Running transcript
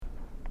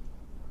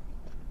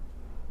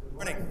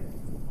Morning.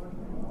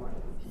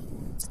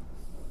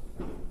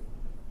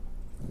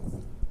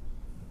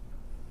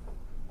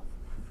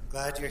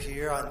 Glad you're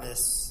here on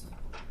this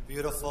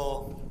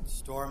beautiful,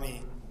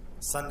 stormy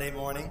Sunday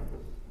morning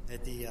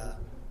at the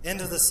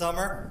end of the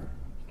summer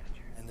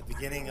and the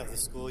beginning of the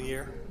school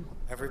year.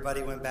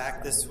 Everybody went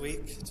back this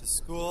week to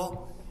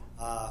school.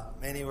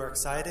 Many were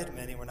excited,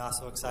 many were not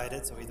so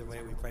excited, so either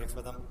way we pray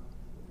for them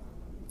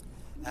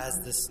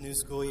as this new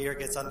school year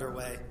gets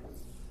underway.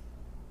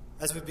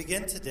 As we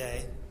begin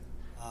today,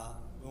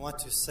 we want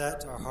to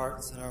set our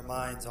hearts and our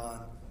minds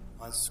on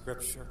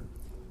Scripture.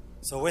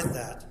 So with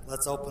that,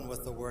 let's open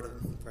with the word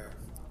of prayer.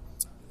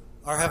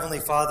 Our Heavenly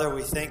Father,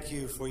 we thank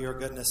you for your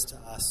goodness to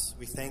us.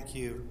 We thank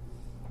you,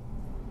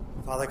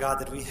 Father God,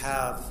 that we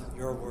have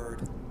your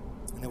word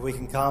and that we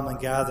can come and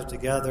gather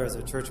together as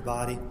a church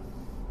body,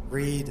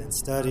 read and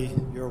study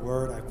your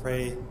word. I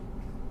pray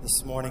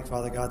this morning,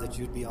 Father God, that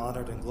you'd be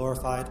honored and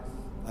glorified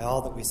by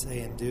all that we say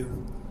and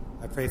do.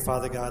 I pray,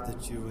 Father God,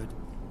 that you would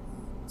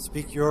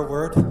speak your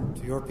word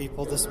to your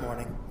people this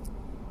morning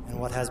and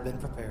what has been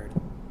prepared.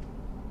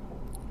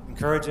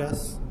 Encourage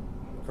us,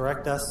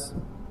 correct us,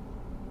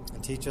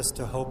 and teach us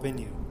to hope in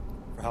you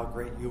for how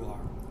great you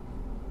are.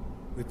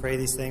 We pray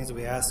these things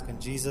we ask in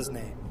Jesus'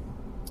 name.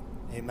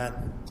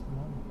 Amen.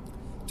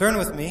 Turn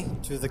with me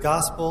to the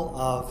Gospel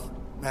of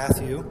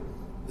Matthew.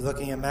 We're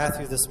looking at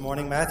Matthew this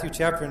morning. Matthew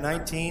chapter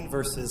 19,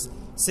 verses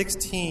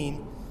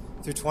 16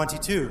 through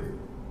 22.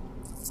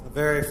 A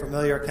very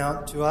familiar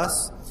account to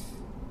us.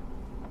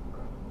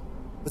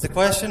 But the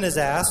question is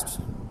asked,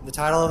 the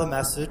title of the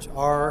message,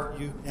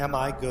 am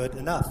I good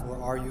enough?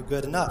 Or are you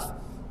good enough?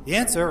 The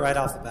answer right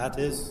off the bat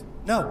is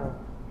no,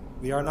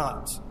 we are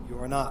not. You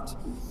are not.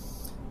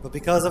 But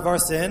because of our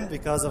sin,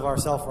 because of our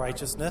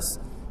self-righteousness,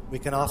 we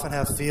can often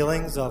have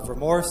feelings of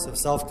remorse, of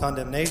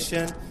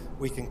self-condemnation.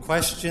 We can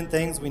question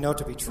things we know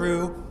to be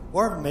true,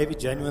 or maybe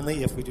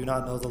genuinely, if we do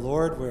not know the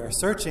Lord, we are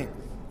searching,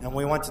 and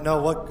we want to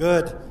know what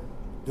good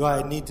do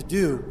I need to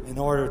do in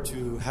order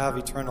to have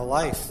eternal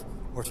life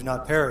or to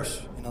not perish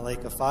in a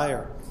lake of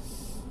fire.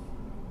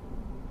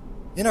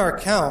 In our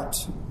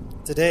account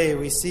today,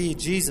 we see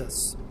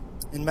Jesus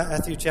in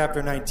Matthew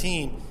chapter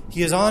 19.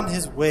 He is on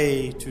his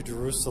way to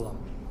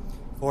Jerusalem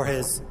for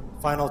his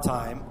final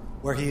time,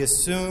 where he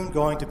is soon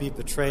going to be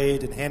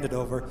betrayed and handed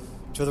over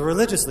to the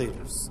religious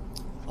leaders.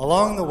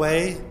 Along the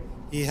way,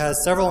 he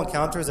has several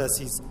encounters as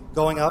he's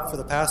going up for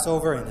the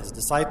Passover, and his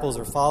disciples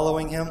are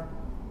following him.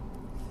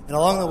 And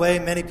along the way,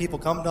 many people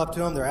come up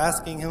to him. They're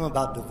asking him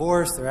about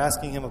divorce. They're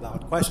asking him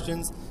about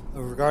questions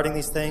regarding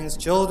these things.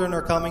 Children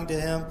are coming to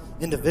him.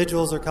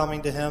 Individuals are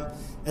coming to him.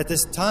 At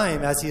this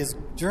time, as he is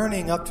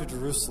journeying up to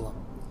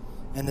Jerusalem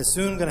and is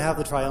soon going to have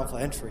the triumphal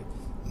entry,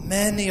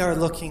 many are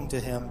looking to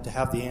him to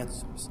have the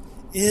answers.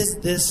 Is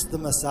this the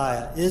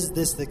Messiah? Is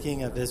this the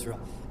King of Israel?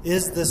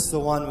 Is this the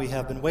one we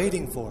have been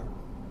waiting for?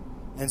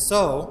 And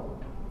so,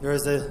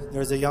 there's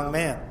a young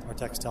man, our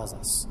text tells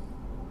us,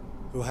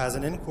 who has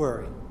an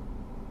inquiry.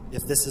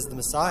 If this is the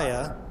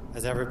Messiah,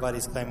 as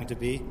everybody's claiming to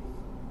be,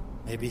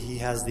 maybe he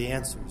has the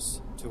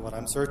answers to what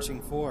I'm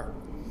searching for.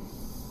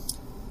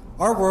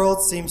 Our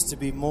world seems to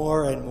be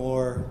more and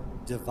more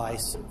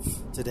divisive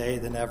today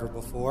than ever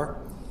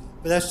before.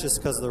 But that's just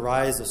because of the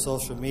rise of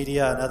social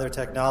media and other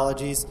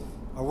technologies.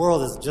 Our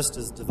world is just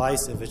as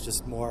divisive. It's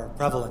just more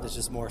prevalent. It's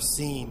just more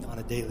seen on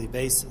a daily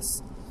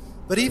basis.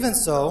 But even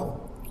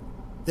so,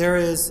 there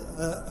is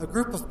a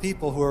group of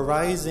people who are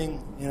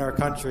rising in our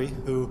country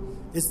who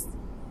is,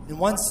 in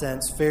one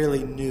sense,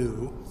 fairly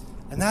new,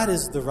 and that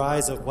is the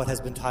rise of what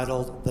has been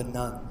titled the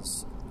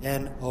Nones.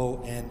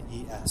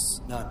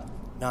 N-O-N-E-S.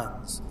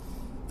 Nuns.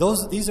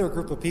 These are a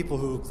group of people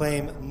who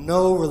claim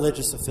no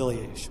religious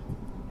affiliation.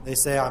 They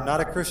say, I'm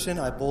not a Christian.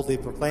 I boldly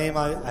proclaim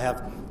I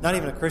have not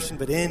even a Christian,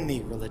 but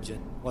any religion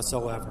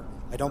whatsoever.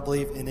 I don't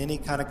believe in any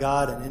kind of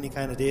God and any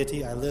kind of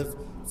deity. I live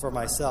for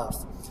myself.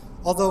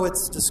 Although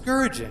it's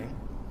discouraging,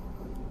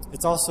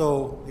 it's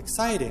also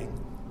exciting,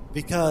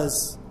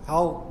 because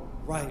how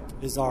ripe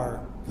is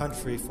our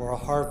country for a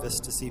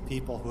harvest to see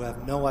people who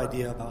have no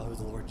idea about who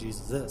the Lord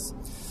Jesus is.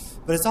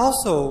 But it's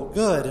also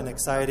good and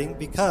exciting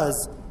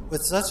because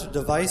with such a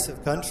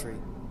divisive country,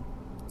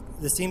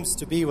 this seems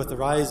to be with the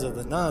rise of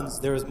the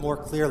nuns, there is more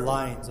clear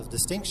lines of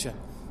distinction.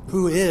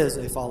 Who is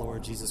a follower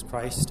of Jesus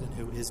Christ and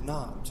who is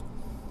not?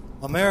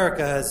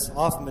 America has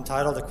often been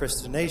titled a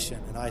Christian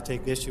nation, and I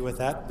take issue with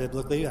that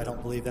biblically. I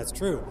don't believe that's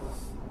true.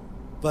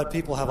 But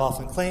people have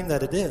often claimed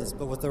that it is.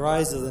 But with the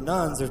rise of the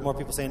nuns, there's more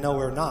people saying, no,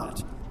 we're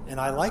not. And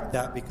I like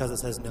that because it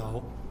says,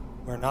 no,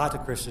 we're not a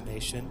Christian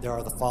nation. There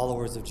are the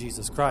followers of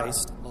Jesus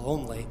Christ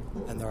only,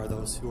 and there are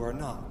those who are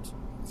not.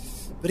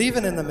 But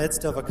even in the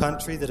midst of a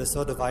country that is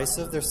so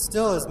divisive, there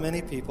still are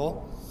many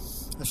people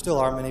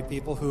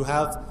who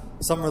have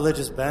some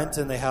religious bent,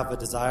 and they have a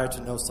desire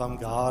to know some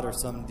God or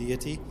some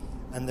deity.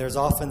 And there's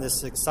often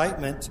this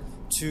excitement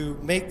to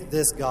make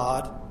this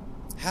God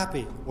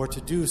happy or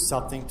to do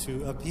something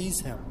to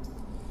appease him.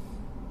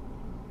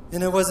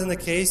 And it was in the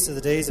case of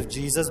the days of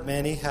Jesus,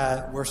 many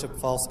had worshipped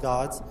false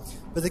gods.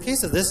 But in the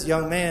case of this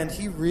young man,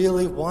 he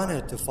really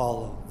wanted to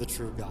follow the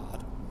true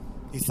God.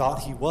 he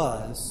thought he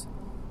was,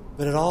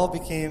 but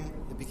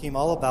it became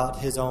all about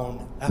his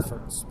own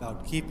efforts,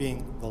 about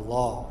keeping the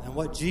law. And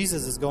what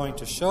Jesus is going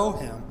to show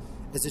him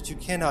is that you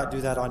cannot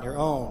do that on your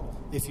own.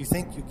 If you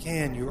think you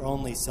can, you're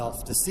only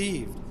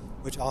self-deceived,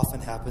 which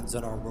often happens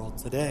in our world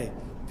today.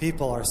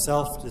 People are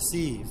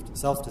self-deceived,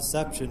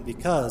 self-deception,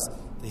 because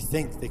they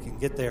think they can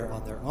get there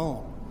on their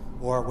own.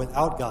 Or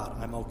without God,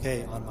 I'm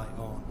okay on my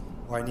own.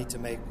 Or I need to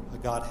make a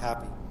God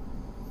happy.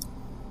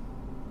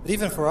 But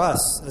even for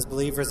us, as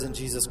believers in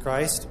Jesus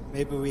Christ,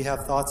 maybe we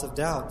have thoughts of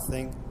doubt.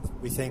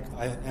 We think,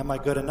 am I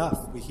good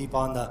enough? We keep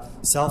on the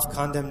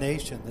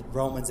self-condemnation that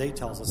Romans 8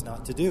 tells us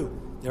not to do.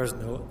 There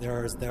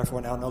is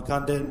therefore now no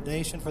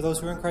condemnation for those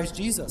who are in Christ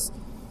Jesus.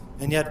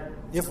 And yet,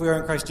 if we are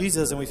in Christ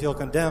Jesus and we feel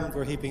condemned,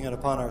 we're heaping it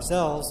upon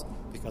ourselves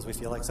because we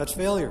feel like such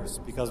failures,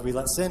 because we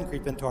let sin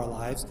creep into our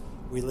lives.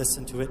 We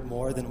listen to it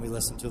more than we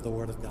listen to the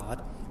Word of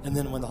God. And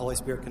then when the Holy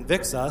Spirit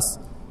convicts us,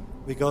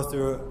 we go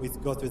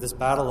through this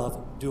battle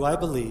of, do I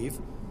believe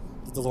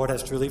that the Lord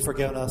has truly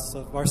forgiven us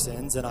of our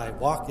sins and I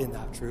walk in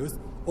that truth?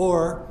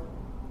 Or,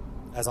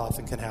 as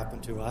often can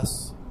happen to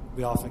us,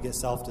 we often get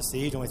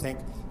self-deceived and we think,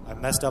 I've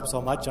messed up so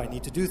much, I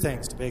need to do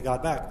things to pay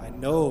God back. I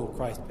know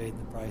Christ paid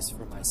the price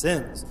for my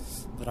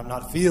sins, but I'm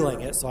not feeling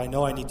it, so I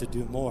know I need to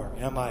do more.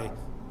 Am I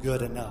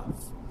good enough?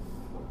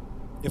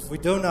 If we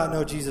do not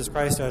know Jesus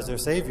Christ as our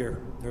Savior,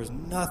 there's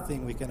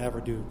nothing we can ever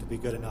do to be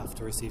good enough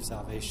to receive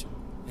salvation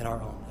in our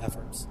own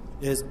efforts.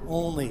 It is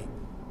only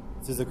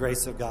through the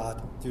grace of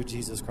God, through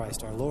Jesus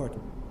Christ our Lord,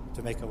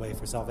 to make a way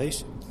for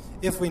salvation.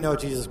 If we know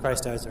Jesus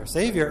Christ as our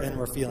Savior and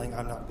we're feeling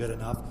I'm not good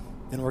enough,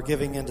 then we're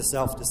giving into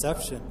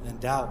self-deception and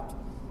doubt,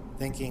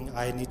 thinking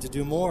I need to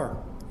do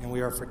more. And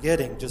we are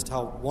forgetting just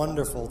how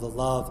wonderful the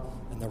love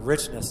and the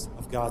richness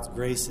of God's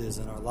grace is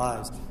in our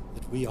lives,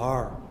 that we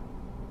are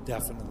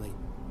definitely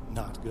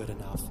not good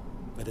enough.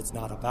 But it's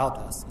not about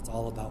us. It's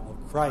all about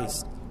what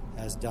Christ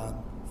has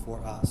done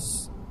for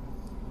us.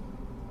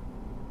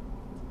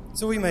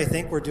 So we may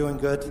think we're doing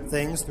good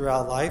things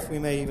throughout life. We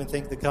may even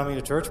think that coming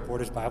to church,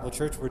 Portage Bible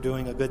Church, we're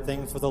doing a good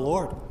thing for the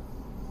Lord.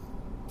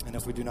 And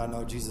if we do not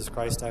know Jesus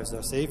Christ as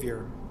our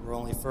Savior, we're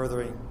only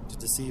furthering to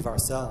deceive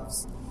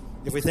ourselves.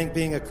 If we think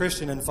being a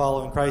Christian and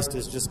following Christ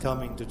is just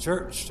coming to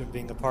church and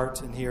being a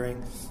part and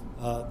hearing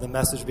the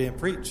message being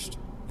preached,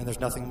 and there's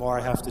nothing more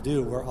I have to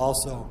do, we're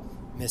also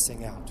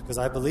missing out. Because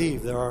I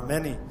believe there are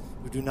many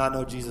who do not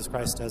know Jesus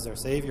Christ as their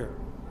Savior,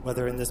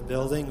 whether in this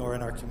building or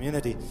in our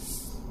community,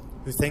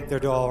 who think they're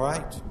doing all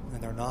right,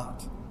 and they're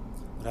not.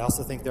 But I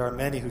also think there are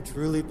many who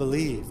truly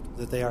believe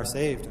that they are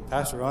saved. And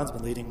Pastor Ron's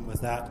been leading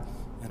with that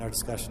in our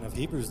discussion of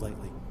Hebrews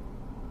lately.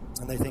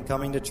 And they think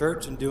coming to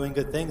church and doing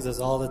good things is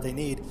all that they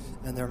need,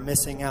 and they're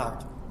missing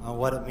out on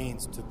what it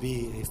means to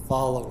be a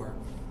follower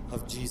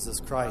of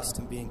Jesus Christ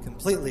and being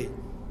completely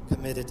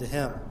committed to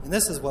Him. And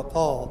this is what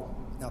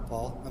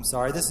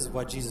this is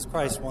what Jesus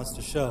Christ wants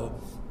to show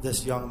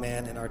this young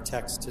man in our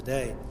text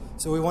today.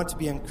 So we want to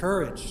be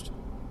encouraged.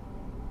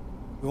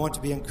 We want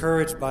to be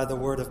encouraged by the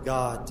Word of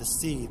God to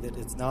see that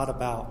it's not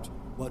about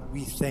what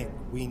we think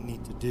we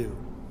need to do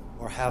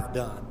or have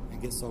done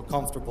and get so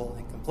comfortable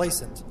and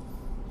complacent.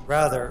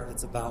 Rather,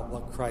 it's about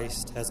what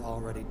Christ has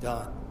already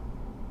done.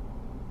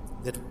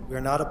 That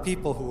we're not a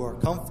people who are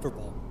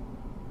comfortable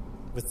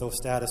with the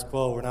status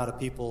quo. We're not a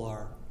people who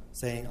are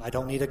saying, I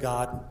don't need a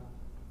God,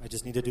 I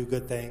just need to do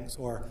good things.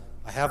 Or,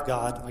 I have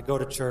God, I go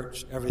to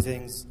church,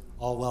 everything's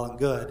all well and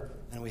good,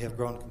 and we have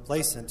grown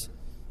complacent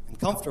and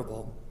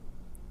comfortable,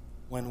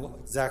 when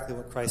exactly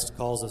what Christ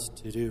calls us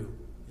to do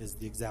is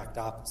the exact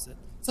opposite.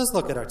 So let's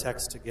look at our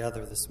text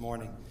together this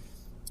morning.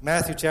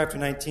 Matthew chapter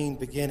 19,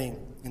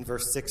 beginning in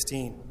verse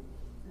 16.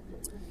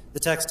 The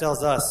text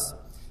tells us,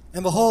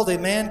 And behold, a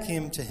man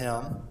came to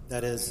him,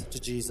 that is, to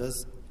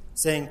Jesus,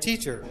 saying,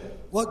 Teacher,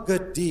 what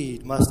good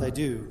deed must I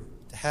do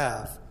to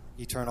have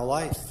eternal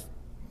life?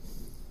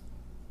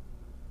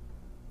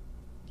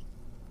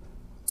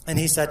 And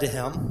he said to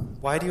him,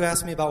 Why do you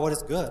ask me about what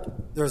is good?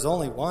 There is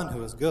only one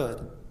who is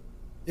good.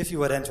 If you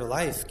would enter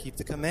life, keep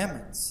the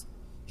commandments.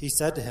 He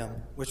said to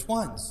him, Which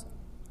ones?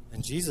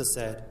 And Jesus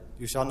said,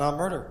 You shall not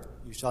murder.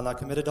 You shall not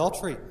commit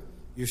adultery.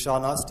 You shall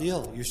not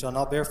steal. You shall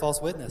not bear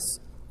false witness.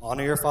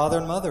 Honor your father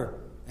and mother,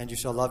 and you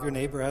shall love your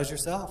neighbor as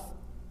yourself.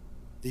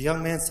 The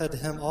young man said to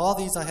him, All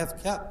these I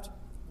have kept.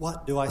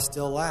 What do I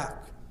still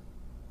lack?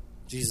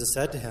 Jesus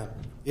said to him,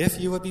 If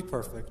you would be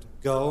perfect,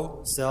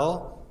 go,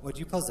 sell what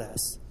you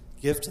possess,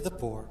 give to the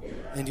poor,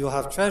 and you will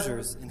have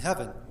treasures in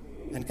heaven,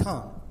 and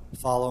come,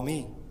 follow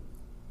me.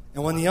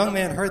 And when the young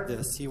man heard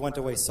this, he went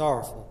away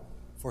sorrowful,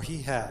 for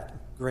he had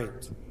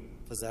great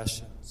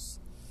possessions.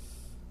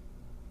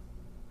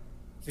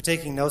 If you're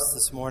taking notes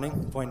this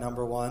morning, point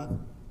number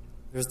 1,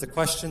 there's the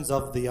questions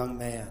of the young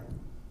man.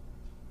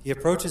 He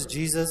approaches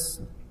Jesus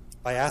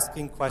by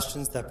asking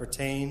questions that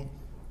pertain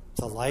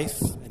to life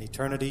and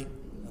eternity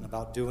and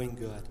about doing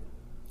good.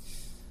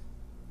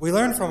 We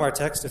learn from our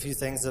text a few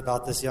things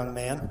about this young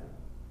man.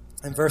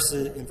 In verse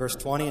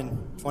 20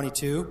 and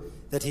 22,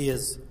 that he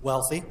is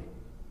wealthy,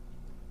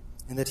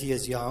 and that he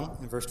is young,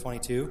 in verse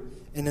 22.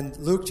 And in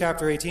Luke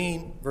chapter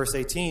 18, verse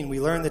 18, we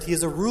learn that he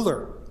is a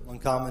ruler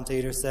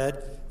commentator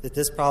said that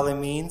this probably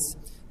means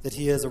that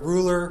he is a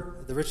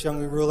ruler, the rich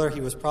young ruler.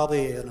 He was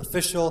probably an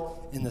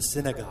official in the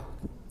synagogue.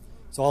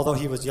 So although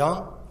he was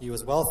young, he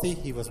was wealthy,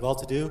 he was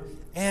well-to-do,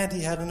 and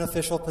he had an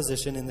official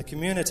position in the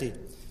community.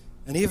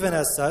 And even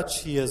as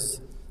such, he is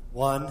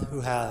one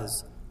who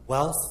has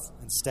wealth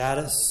and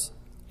status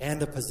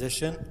and a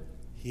position.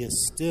 He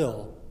is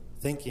still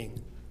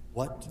thinking,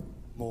 what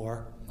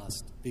more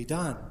must be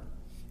done?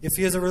 If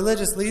he is a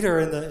religious leader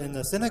in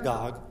the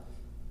synagogue,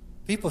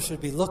 people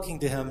should be looking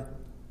to him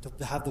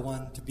to have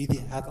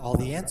have all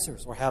the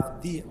answers,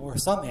 or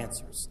some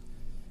answers.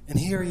 And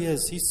here he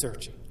is, he's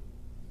searching.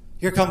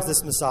 Here comes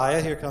this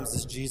Messiah, here comes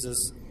this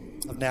Jesus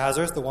of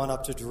Nazareth, the one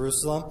up to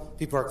Jerusalem.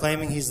 People are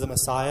claiming he's the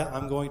Messiah.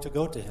 I'm going to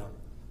go to him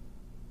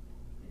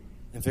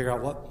and figure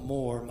out what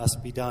more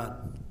must be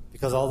done.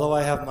 Because although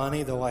I have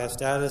money, though I have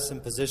status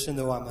and position,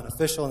 though I'm an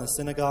official in the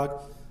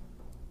synagogue,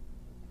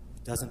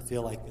 it doesn't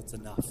feel like it's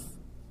enough.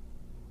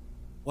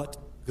 What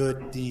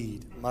good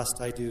deed must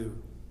I do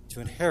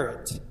to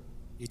inherit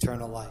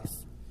eternal life?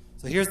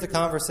 So here's the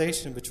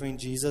conversation between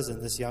Jesus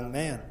and this young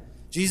man.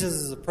 Jesus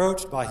is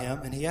approached by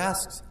him, and he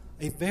asks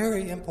a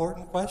very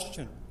important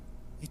question.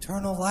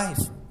 Eternal life,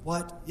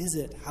 what is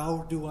it?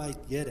 How do I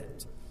get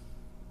it?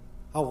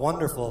 How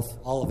wonderful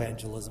if all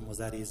evangelism was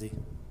that easy.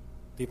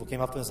 People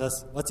came up to him and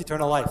says, what's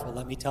eternal life? Well,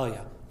 let me tell you.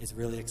 It's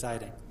really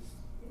exciting.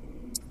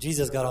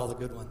 Jesus got all the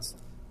good ones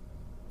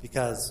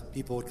because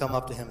people would come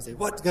up to him and say,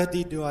 what good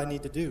deed do I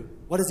need to do?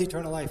 What is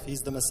eternal life? He's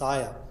the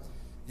Messiah.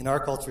 In our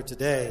culture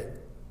today,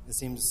 it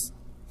seems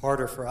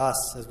harder for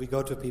us as we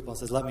go to people and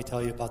says, let me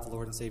tell you about the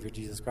Lord and Savior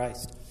Jesus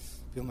Christ.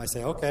 People might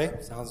say, okay,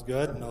 sounds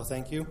good. No,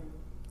 thank you.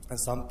 And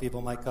some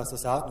people might cuss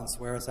us out and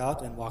swear us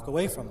out and walk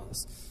away from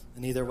us.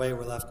 And either way,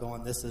 we're left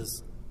going, this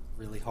is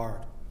really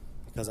hard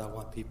because I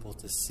want people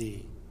to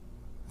see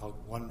how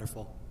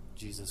wonderful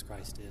Jesus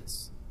Christ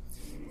is.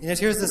 And yet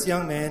here's this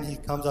young man. He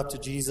comes up to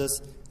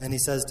Jesus and he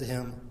says to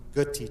him,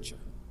 good teacher,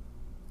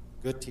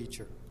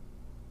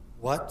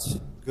 what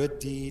good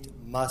deed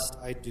must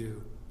I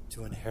do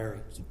to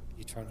inherit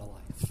eternal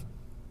life?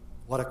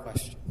 What a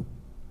question.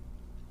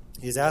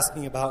 He is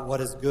asking about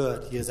what is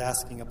good. He is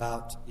asking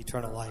about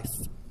eternal life.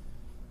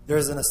 There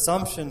is an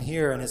assumption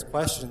here in his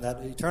question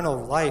that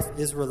eternal life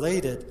is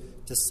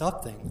related to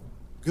something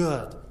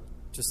good,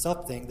 to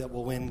something that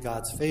will win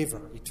God's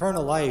favor.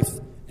 Eternal life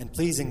and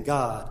pleasing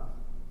God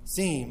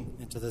seem,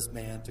 to this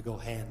man, to go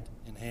hand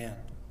in hand.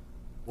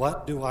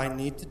 What do I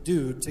need to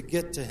do to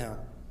get to him?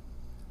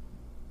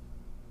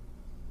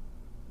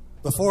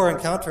 Before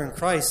encountering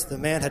Christ, the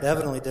man had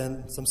evidently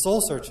done some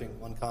soul searching,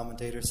 one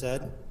commentator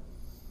said,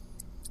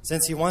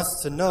 since he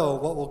wants to know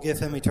what will give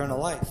him eternal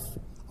life.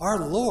 Our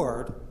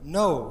Lord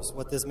knows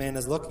what this man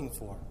is looking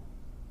for.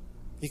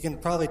 He can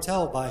probably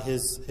tell by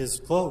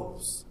his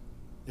clothes.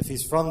 If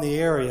he's from the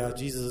area,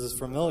 Jesus is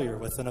familiar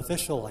with an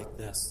official like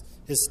this.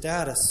 His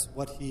status,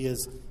 what he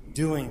is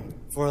doing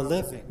for a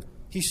living.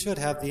 He should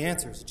have the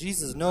answers.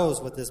 Jesus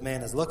knows what this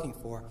man is looking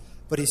for,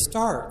 but he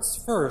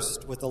starts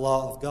first with the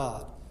law of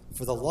God.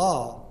 For the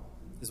law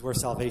is where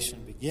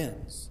salvation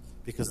begins,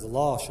 because the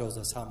law shows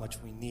us how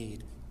much we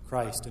need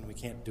Christ and we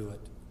can't do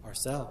it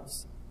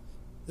ourselves.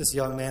 This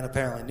young man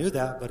apparently knew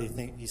that, but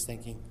he's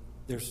thinking,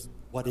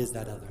 what is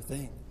that other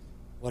thing?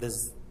 What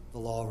does the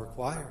law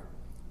require?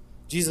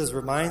 Jesus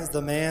reminds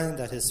the man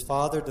that his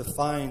Father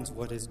defines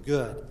what is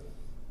good,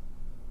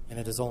 and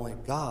it is only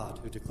God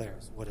who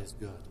declares what is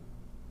good.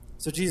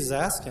 So Jesus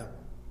asked him,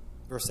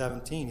 verse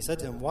 17, he said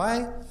to him,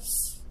 why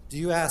do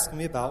you ask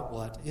me about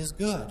what is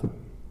good?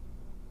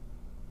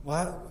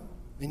 Why,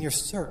 in your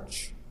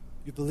search,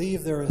 you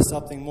believe there is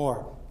something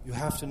more. You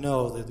have to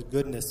know that the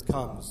goodness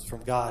comes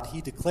from God.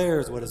 He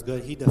declares what is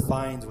good. He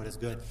defines what is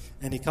good.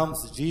 And he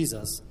comes to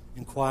Jesus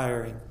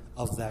inquiring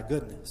of that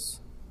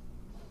goodness.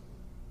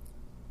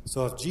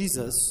 So if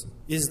Jesus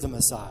is the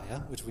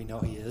Messiah, which we know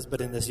he is, but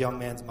in this young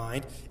man's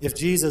mind, if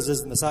Jesus is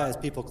the Messiah, as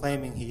people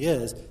claiming he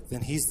is,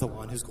 then he's the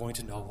one who's going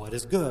to know what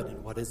is good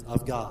and what is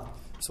of God.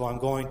 So I'm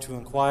going to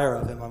inquire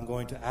of him. I'm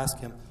going to ask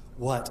him,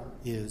 what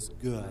is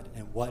good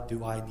and what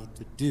do I need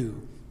to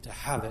do to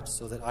have it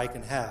so that I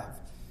can have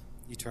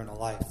eternal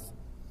life?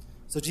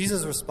 So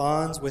Jesus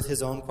responds with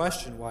his own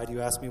question, why do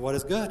you ask me what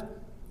is good?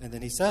 And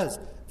then he says,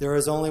 there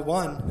is only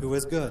one who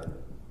is good,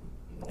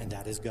 and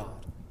that is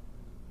God.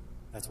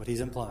 That's what he's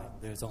implying.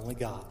 There's only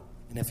God.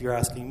 And if you're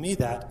asking me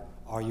that,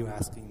 are you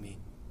asking me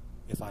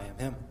if I am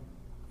him,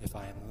 if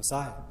I am the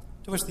Messiah?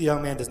 To which the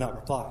young man does not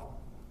reply.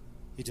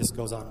 He just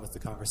goes on with the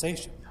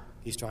conversation.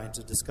 He's trying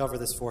to discover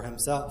this for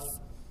himself.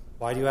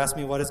 Why do you ask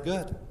me what is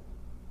good?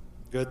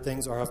 Good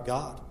things are of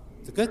God.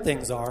 The good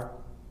things are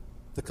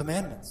the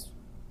commandments.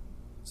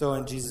 So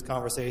in Jesus'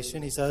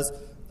 conversation, he says,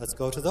 let's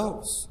go to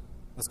those.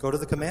 Let's go to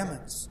the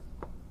commandments.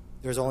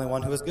 There's only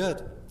one who is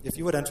good. If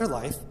you would enter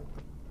life,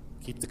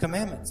 keep the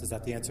commandments. Is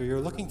that the answer you're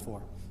looking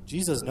for?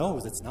 Jesus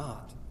knows it's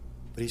not,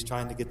 but he's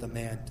trying to get the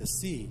man to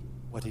see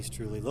what he's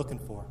truly looking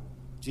for.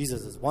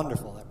 Jesus is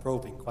wonderful at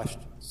probing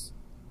questions.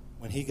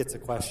 When he gets a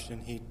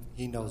question,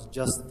 he knows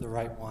just the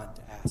right one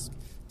to ask,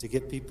 to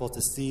get people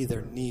to see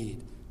their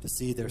need, to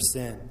see their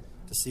sin,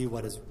 to see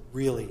what is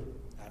really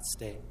at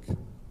stake.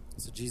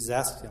 So Jesus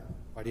asked him,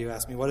 "Why do you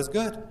ask me what is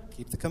good?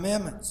 Keep the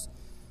commandments."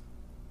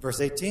 Verse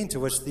 18, to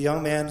which the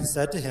young man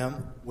said to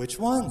him, "Which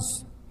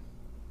ones?"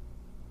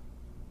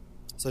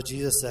 So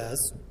Jesus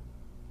says,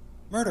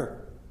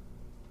 "Murder,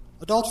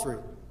 adultery,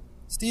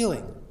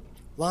 stealing,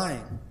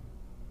 lying,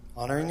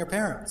 honoring your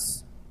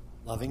parents,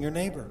 loving your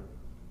neighbor.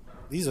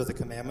 These are the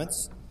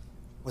commandments."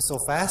 What's so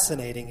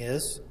fascinating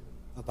is,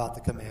 about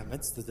the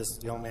commandments that this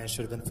young man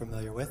should have been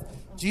familiar with,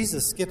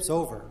 Jesus skips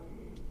over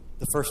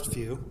the first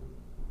few.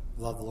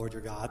 Love the Lord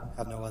your God,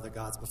 have no other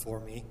gods before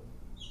me,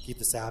 keep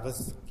the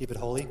Sabbath, keep it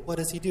holy. What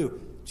does he do?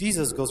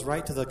 Jesus goes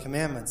right to the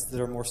commandments that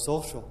are more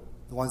social,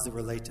 the ones that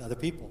relate to other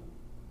people.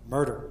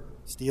 Murder,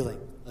 stealing,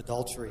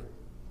 adultery,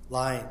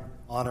 lying,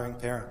 honoring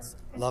parents,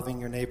 loving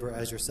your neighbor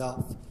as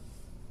yourself.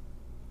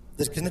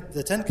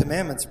 The Ten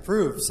Commandments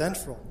prove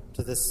central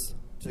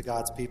to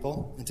God's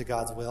people and to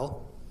God's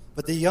will.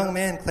 But the young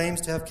man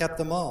claims to have kept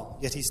them all,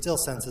 yet he still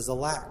senses a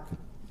lack.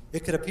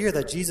 It could appear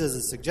that Jesus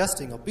is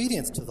suggesting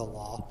obedience to the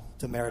law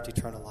to merit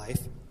eternal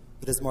life,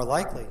 but it's more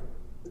likely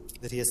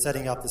that he is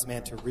setting up this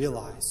man to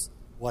realize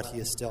what he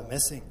is still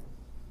missing.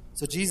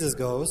 So Jesus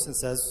goes and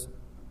says,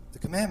 "The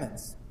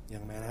commandments." The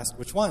young man asks,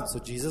 "Which one?" So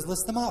Jesus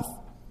lists them off.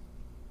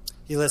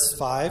 He lists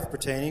 5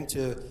 pertaining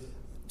to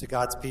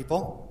God's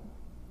people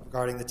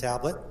regarding the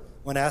tablet.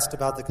 When asked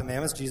about the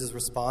commandments, Jesus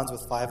responds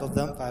with 5 of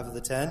them, 5 of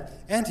the 10,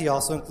 and he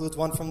also includes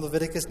one from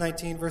Leviticus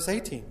 19, verse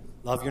 18.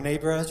 Love your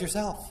neighbor as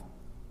yourself.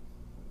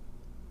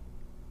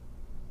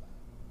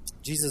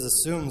 Jesus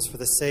assumes for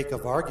the sake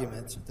of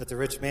argument that the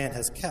rich man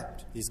has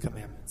kept these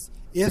commandments.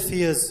 If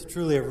he is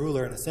truly a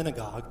ruler in a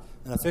synagogue,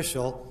 an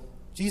official,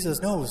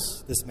 Jesus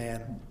knows this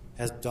man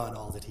has done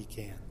all that he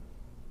can.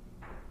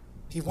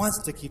 He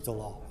wants to keep the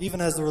law, even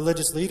as the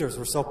religious leaders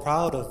were so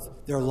proud of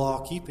their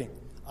law keeping.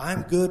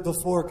 I'm good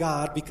before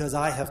God because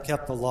I have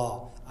kept the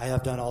law. I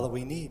have done all that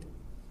we need.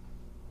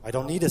 I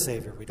don't need a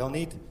Savior. We don't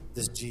need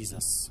this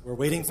Jesus. We're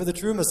waiting for the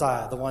true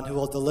Messiah, the one who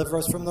will deliver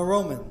us from the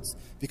Romans,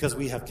 because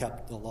we have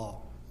kept the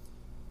law.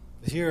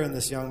 But here in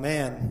this young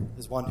man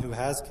is one who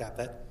has kept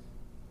it,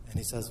 and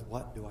he says,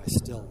 "What do I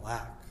still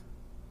lack?"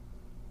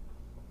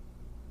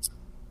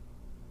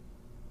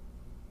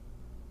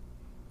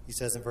 He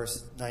says in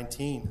verse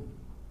 19,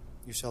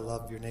 "You shall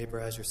love your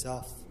neighbor as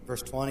yourself."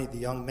 Verse 20, the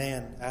young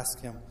man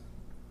asks him,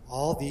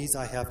 "All these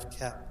I have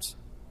kept.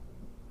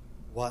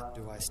 What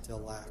do I still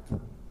lack?"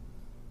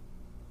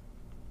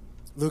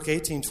 Luke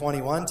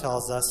 18:21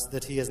 tells us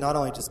that he has not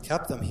only just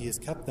kept them, he has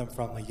kept them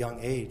from a young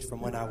age,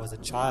 from when I was a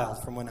child,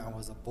 from when I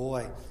was a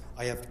boy.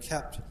 I have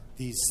kept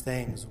these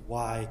things.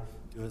 Why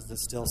does it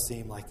still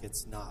seem like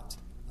it's not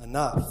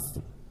enough?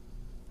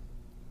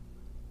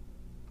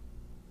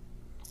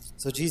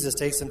 So Jesus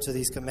takes him to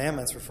these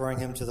commandments, referring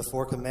him to the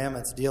 4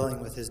 commandments,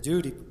 dealing with his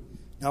duty,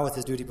 not with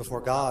his duty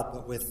before God,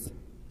 but with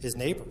his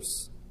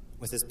neighbors,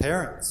 with his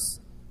parents,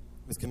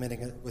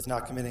 with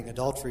not committing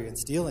adultery and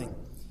stealing.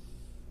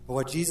 But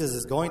what Jesus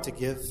is going to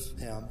give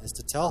him is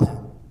to tell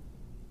him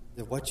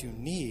that what you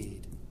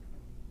need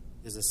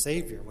is a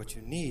Savior. What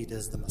you need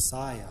is the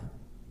Messiah.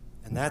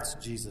 And that's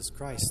Jesus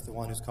Christ, the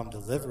one who's come to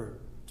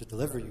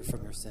deliver you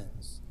from your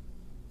sins.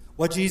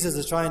 What Jesus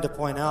is trying to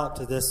point out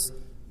to this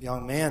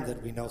young man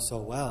that we know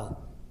so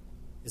well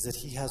is that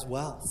he has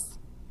wealth,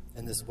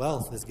 and this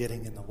wealth is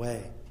getting in the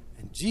way.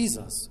 And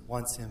Jesus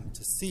wants him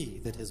to see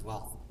that his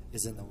wealth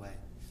is in the way.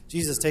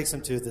 Jesus takes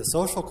him to the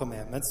social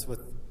commandments with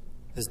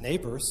his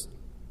neighbors: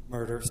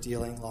 murder,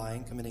 stealing,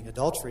 lying, committing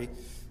adultery,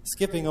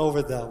 skipping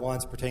over the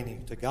ones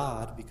pertaining to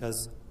God,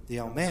 because the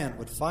young man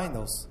would find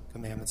those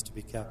commandments to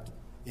be kept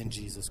in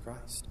Jesus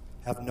Christ.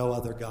 Have no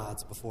other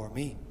gods before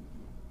me.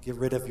 Get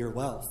rid of your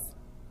wealth.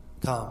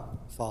 Come,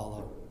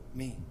 follow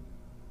me.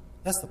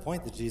 That's the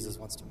point that Jesus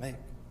wants to make,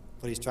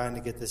 but he's trying to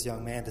get this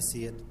young man to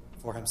see it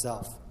for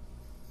himself.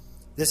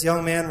 This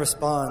young man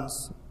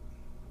responds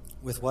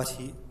with what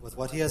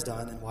he has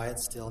done and why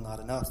it's still not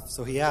enough.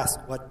 So he asks,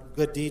 "What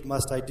good deed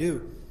must I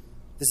do?"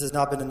 This has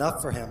not been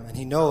enough for him, and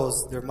he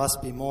knows there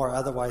must be more,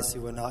 otherwise he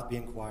would not be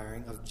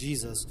inquiring of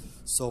Jesus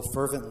so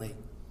fervently.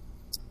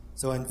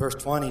 So in verse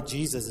 20,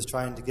 Jesus is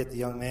trying to get the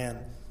young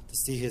man to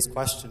see his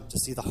question, to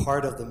see the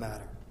heart of the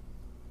matter.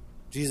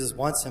 Jesus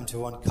wants him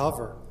to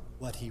uncover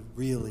what he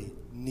really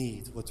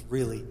needs, what's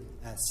really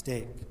at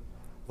stake.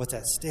 What's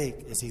at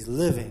stake is he's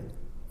living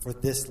for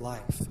this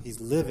life. He's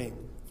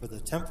living for the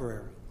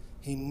temporary.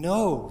 He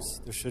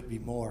knows there should be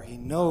more. He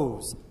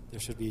knows there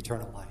should be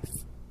eternal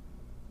life.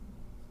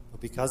 But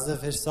because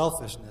of his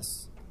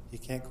selfishness, he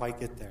can't quite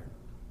get there,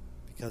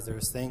 because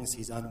there's things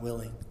he's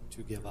unwilling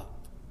to give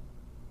up.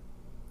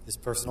 His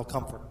personal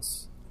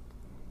comforts,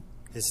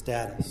 his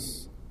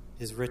status,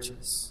 his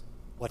riches,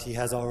 what he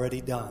has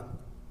already done.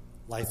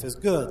 Life is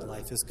good.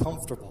 Life is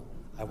comfortable.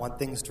 I want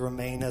things to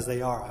remain as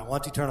they are. I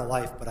want eternal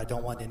life, but I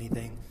don't want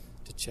anything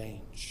to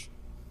change.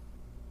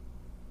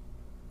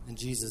 And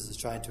Jesus is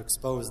trying to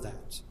expose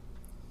that.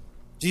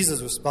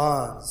 Jesus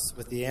responds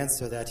with the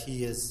answer that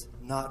he is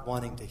not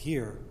wanting to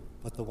hear,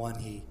 but the one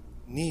he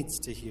needs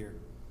to hear.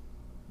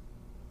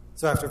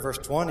 So after verse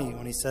 20,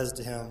 when he says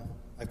to him,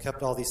 I've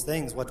kept all these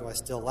things. What do I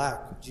still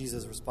lack?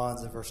 Jesus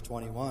responds in verse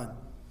 21.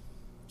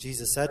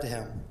 Jesus said to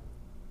him,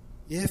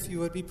 if you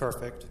would be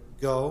perfect,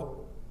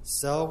 go,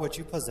 sell what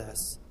you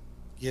possess,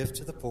 give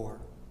to the poor,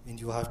 and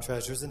you will have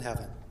treasures in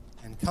heaven,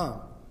 and come,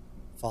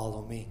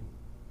 follow me.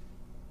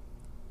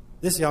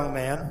 This young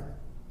man,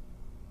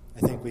 I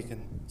think we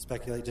can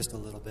speculate just a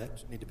little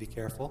bit, need to be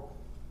careful,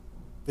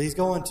 but he's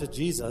going to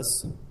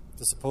Jesus,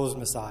 the supposed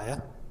Messiah,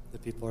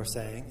 that people are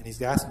saying, and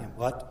he's asking him,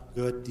 what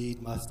good deed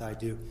must I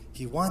do?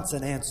 He wants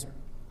an answer,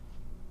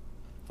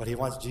 but he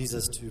wants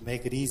Jesus to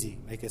make it easy,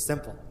 make it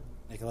simple,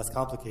 make it less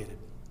complicated.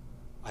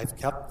 I've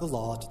kept the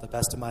law to the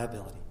best of my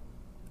ability.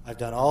 I've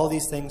done all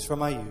these things from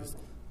my youth.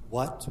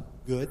 What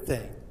good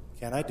thing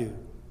can I do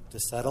to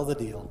settle the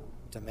deal,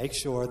 to make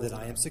sure that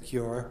I am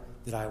secure,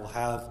 that I will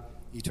have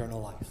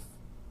eternal life?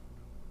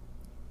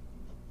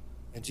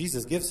 And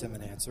Jesus gives him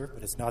an answer,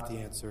 but it's not the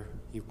answer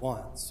he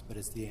wants, but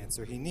it's the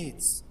answer he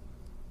needs.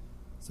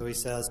 So he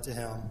says to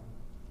him,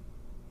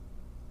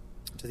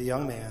 to the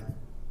young man,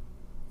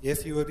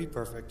 if you would be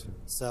perfect,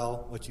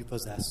 sell what you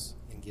possess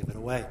and give it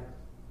away.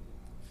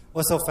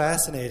 What's so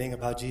fascinating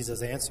about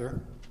Jesus' answer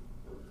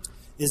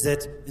is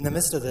that in the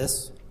midst of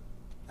this,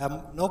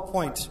 at no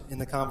point in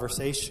the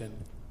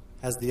conversation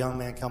has the young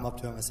man come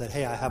up to him and said,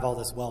 hey, I have all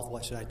this wealth,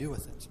 what should I do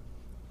with it?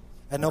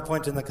 At no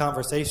point in the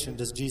conversation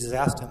does Jesus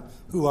ask him,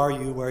 who are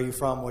you, where are you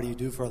from, what do you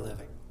do for a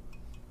living?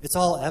 It's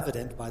all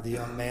evident by the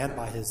young man,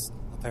 by his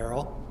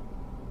apparel,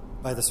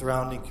 by the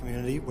surrounding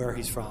community, where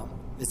he's from.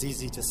 It's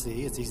easy to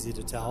see, it's easy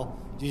to tell.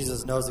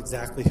 Jesus knows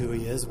exactly who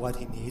he is, what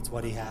he needs,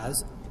 what he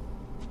has,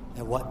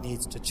 and what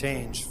needs to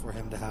change for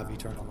him to have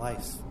eternal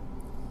life.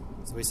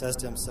 So he says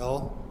to him,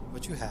 sell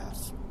what you have,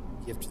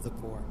 give to the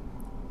poor.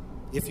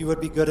 If you would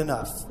be good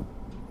enough,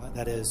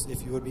 that is,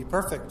 if you would be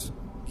perfect,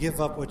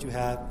 give up what you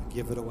have and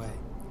give it away.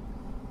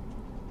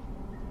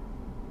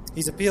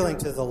 He's appealing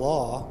to the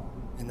law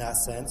in that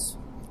sense,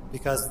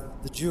 because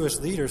the Jewish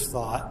leaders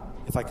thought,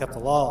 if I kept the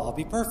law, I'll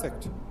be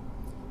perfect.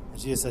 And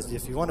Jesus says,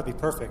 if you want to be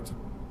perfect,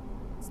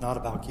 it's not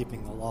about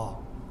keeping the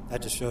law.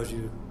 That just shows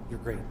you your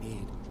great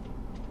need.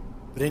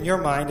 But in your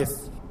mind, if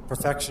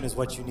perfection is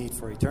what you need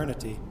for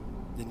eternity,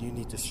 then you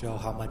need to show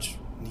how much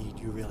need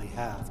you really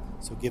have.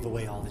 So give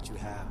away all that you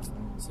have,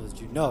 so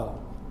that you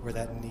know where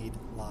that need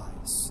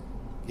lies.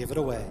 Give it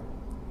away.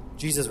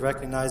 Jesus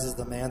recognizes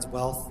the man's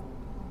wealth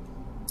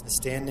is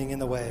standing in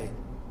the way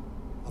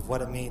of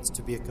what it means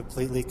to be a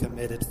completely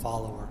committed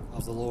follower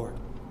of the Lord,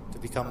 to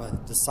become a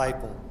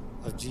disciple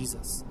of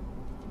Jesus.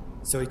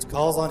 So he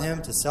calls on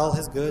him to sell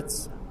his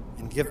goods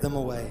and give them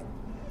away.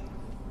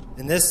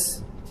 In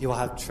this, he will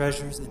have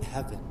treasures in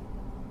heaven.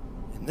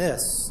 In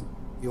this,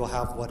 he will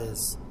have what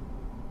is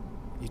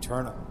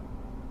eternal.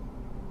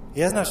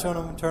 He has not shown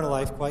him eternal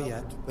life quite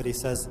yet, but he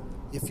says,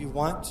 if you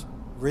want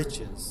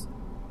riches,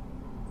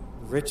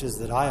 the riches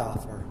that I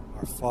offer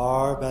are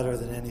far better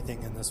than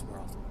anything in this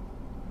world.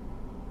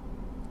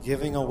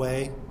 Giving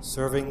away,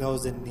 serving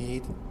those in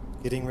need,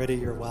 getting rid of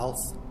your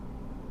wealth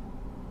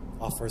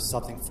offers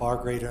something far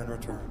greater in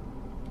return,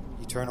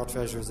 eternal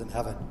treasures in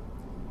heaven.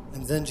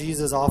 And then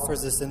Jesus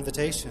offers this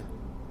invitation.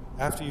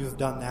 After you've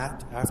done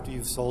that, after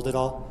you've sold it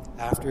all,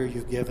 after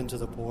you've given to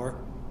the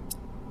poor,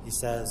 he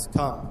says,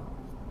 come,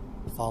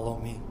 follow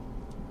me.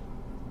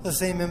 The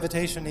same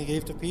invitation he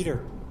gave to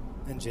Peter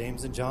and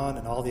James and John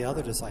and all the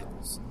other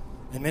disciples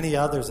and many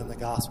others in the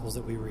Gospels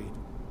that we read.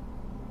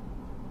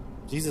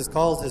 Jesus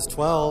called his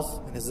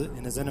 12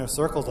 in his inner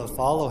circle to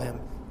follow him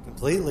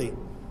completely.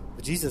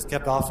 But Jesus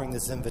kept offering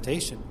this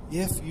invitation.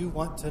 If you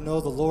want to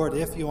know the Lord,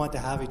 if you want to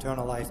have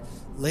eternal life,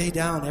 lay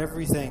down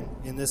everything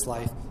in this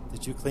life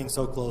that you cling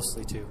so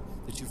closely to,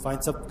 that you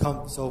find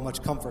so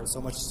much comfort,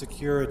 so much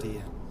security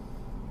in.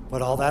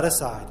 Put all that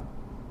aside.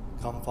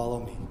 Come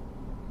follow me.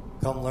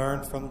 Come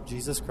learn from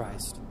Jesus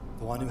Christ,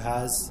 the one who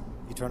has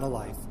eternal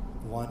life,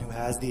 the one who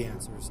has the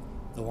answers,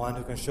 the one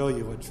who can show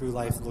you what true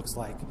life looks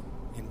like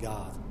in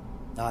God,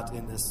 not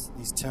in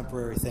these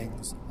temporary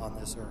things on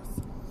this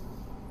earth.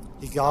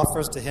 He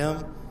offers to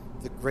him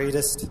the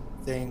greatest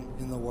thing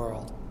in the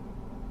world.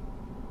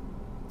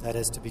 That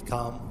is to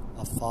become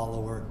a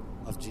follower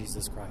of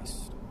Jesus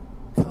Christ.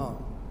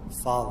 Come,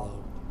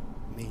 follow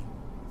me.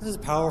 This is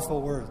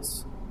powerful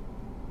words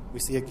we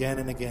see again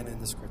and again in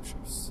the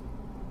Scriptures.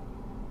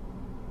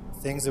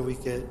 Things that we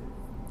could,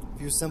 a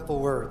few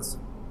simple words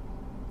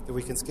that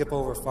we can skip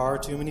over far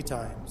too many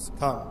times.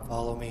 Come,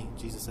 follow me.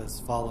 Jesus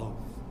says, follow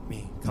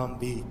me. Come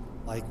be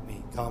like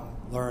me. Come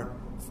learn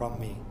from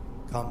me.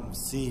 Come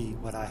see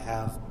what I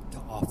have to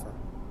offer.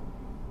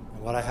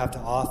 And what I have to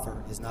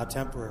offer is not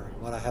temporary.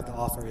 What I have to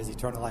offer is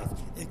eternal life.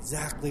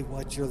 Exactly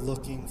what you're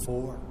looking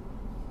for.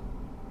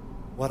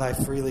 What I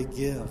freely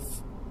give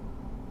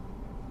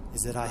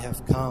is that I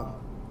have come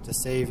to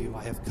save you.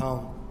 I have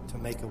come to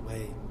make a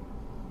way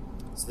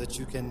so that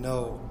you can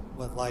know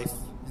what life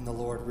in the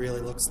Lord really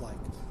looks like.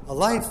 A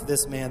life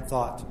this man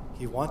thought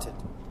he wanted.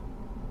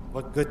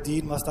 What good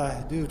deed must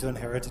I do to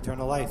inherit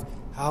eternal life?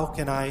 How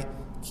can I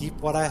keep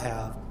what I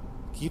have,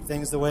 keep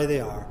things the way they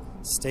are,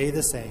 stay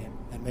the same,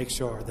 and make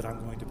sure that I'm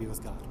going to be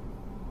with God?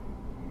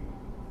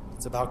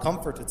 It's about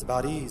comfort. It's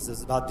about ease.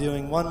 It's about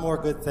doing one more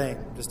good thing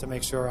just to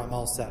make sure I'm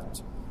all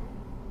set.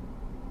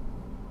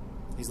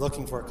 He's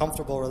looking for a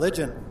comfortable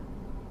religion,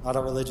 not a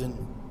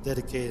religion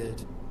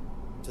dedicated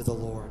to the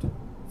Lord,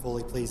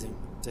 fully pleasing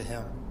to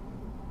Him.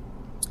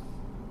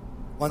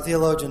 One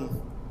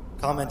theologian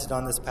commented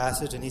on this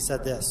passage, and he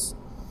said this: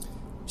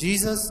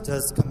 Jesus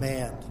does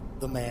command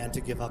the man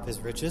to give up his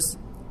riches,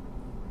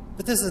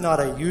 but this is not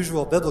a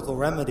usual biblical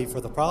remedy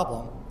for the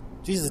problem.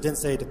 Jesus didn't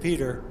say to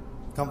Peter,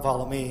 "Come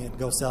follow me and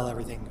go sell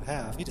everything you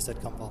have." He just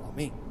said, "Come follow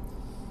me."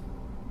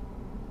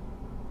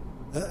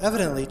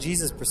 Evidently,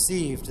 Jesus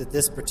perceived that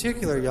this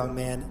particular young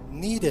man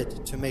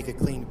needed to make a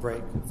clean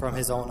break from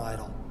his own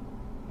idol.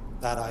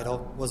 That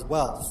idol was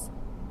wealth.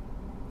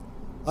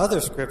 Other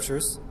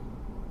scriptures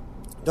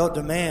don't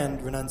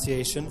demand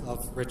renunciation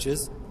of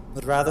riches,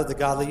 but rather the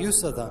godly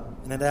use of them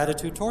and an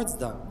attitude towards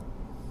them.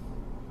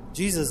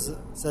 Jesus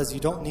says you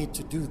don't need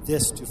to do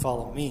this to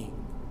follow me.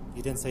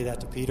 He didn't say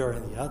that to Peter or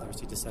any of the others.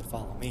 He just said,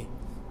 "Follow me."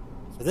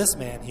 For this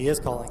man, he is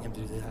calling him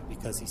to do that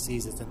because he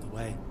sees it's in the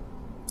way.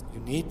 You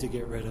need to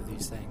get rid of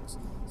these things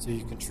so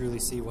you can truly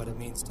see what it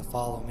means to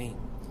follow me.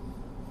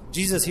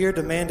 Jesus here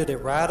demanded a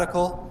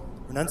radical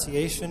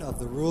renunciation of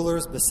the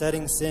ruler's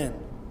besetting sin,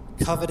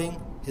 coveting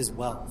his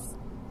wealth.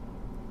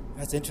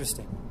 That's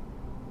interesting.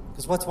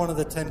 Because what's one of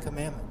the 10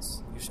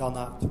 commandments? You shall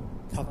not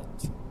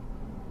covet.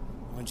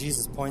 When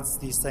Jesus points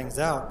these things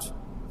out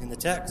in the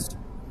text,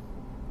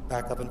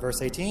 back up in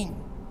verse 18,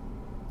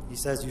 he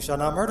says, "You shall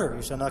not murder,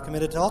 you shall not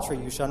commit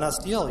adultery, you shall not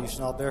steal, you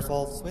shall not bear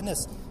false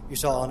witness, you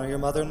shall honor your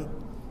mother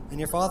and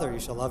your father, you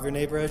shall love your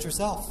neighbor as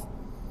yourself."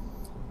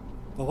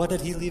 But what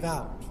did he leave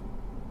out?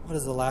 What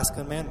is the last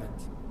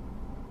commandment?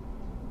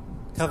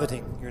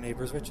 Coveting your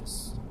neighbor's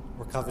riches,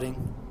 or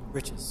coveting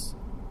riches.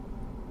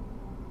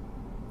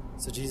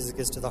 So Jesus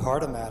gets to the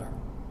heart of the matter,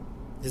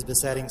 his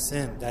besetting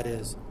sin, that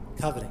is,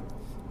 coveting.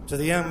 To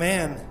the young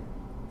man,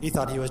 he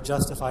thought he was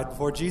justified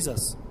before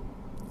Jesus.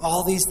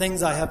 All these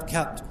things I have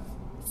kept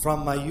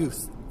from my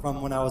youth,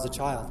 from when I was a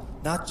child.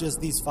 Not just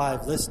these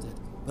 5 listed,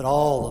 but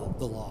all of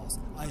the laws.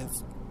 I have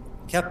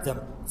kept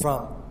them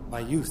from my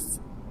youth.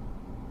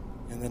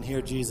 And then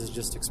here Jesus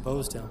just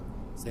exposed him,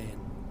 saying,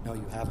 "No,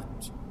 you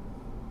haven't.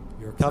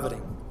 You're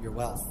coveting your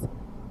wealth."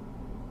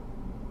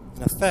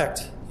 In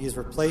effect, he has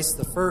replaced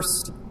the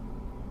first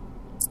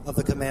of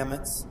the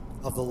commandments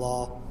of the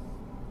law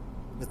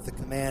with the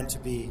command to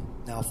be,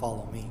 "Now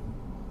follow me.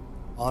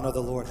 Honor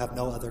the Lord, have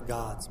no other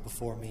gods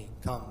before me.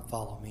 Come,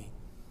 follow me.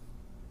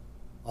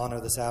 Honor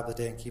the Sabbath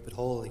day and keep it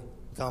holy.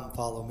 Come,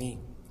 follow me.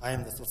 I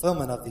am the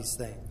fulfillment of these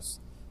things.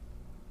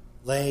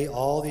 Lay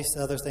all these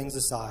other things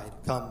aside.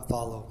 Come,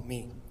 follow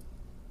me."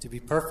 To be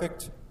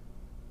perfect,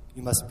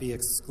 you must be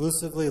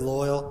exclusively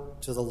loyal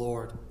to the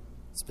Lord,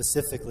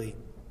 specifically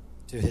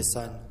to his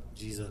Son,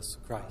 Jesus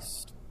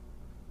Christ.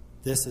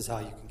 This is how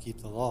you can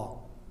keep the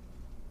law,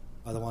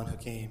 by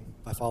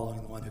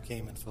following the one who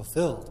came and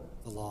fulfilled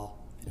the law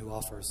and who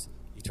offers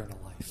eternal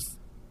life.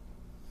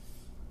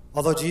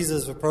 Although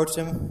Jesus approached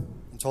him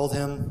and told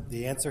him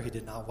the answer he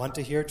did not want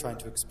to hear, trying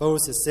to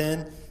expose his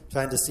sin,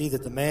 trying to see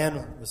that the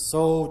man was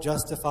so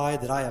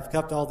justified that I have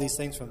kept all these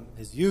things from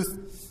his youth,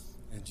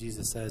 and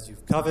Jesus says,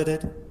 "You've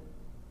coveted,"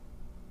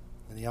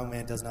 and the young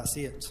man does not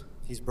see it.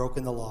 He's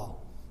broken the law.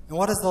 And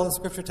what does the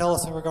Scripture tell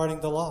us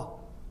regarding the law?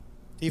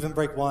 To even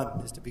break one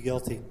is to be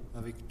guilty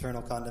of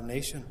eternal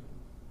condemnation.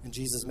 And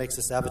Jesus makes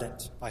this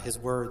evident by his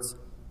words,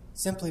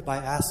 simply by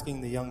asking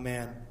the young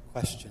man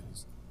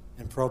questions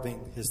and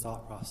probing his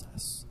thought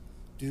process.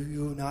 Do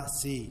you not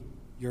see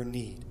your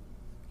need?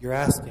 You're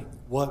asking,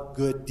 what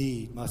good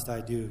deed must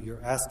I do?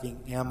 You're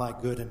asking, am I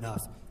good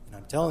enough? And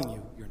I'm telling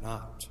you, you're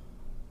not.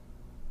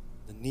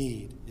 The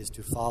need is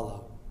to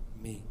follow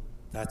me.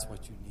 That's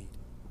what you need.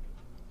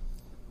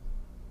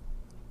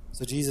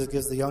 So Jesus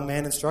gives the young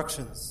man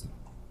instructions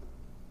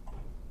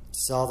to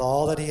sell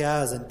all that he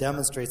has and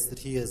demonstrates that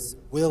he is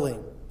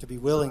willing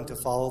to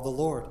follow the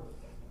Lord.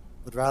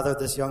 But rather,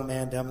 this young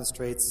man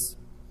demonstrates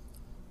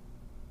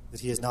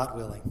that he is not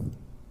willing.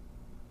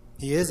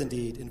 He is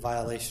indeed in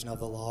violation of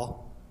the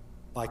law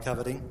by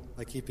coveting,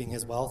 by keeping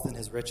his wealth and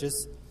his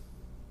riches.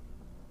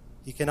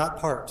 He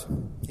cannot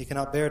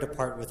bear to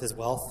part with his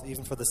wealth,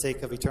 even for the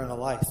sake of eternal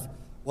life.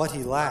 What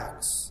he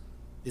lacks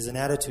is an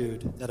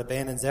attitude that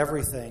abandons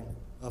everything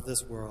of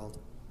this world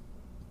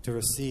to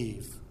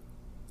receive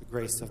the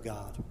grace of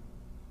God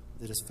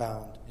that is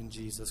found in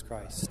Jesus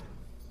Christ.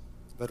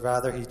 But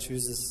rather, he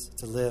chooses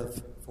to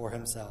live for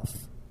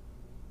himself.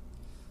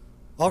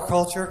 Our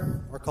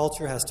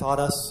culture has taught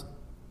us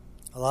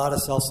a lot of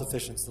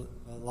self-sufficiency,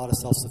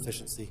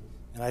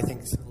 and I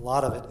think a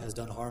lot of it has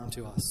done harm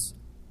to us.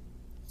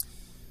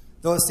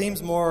 Though it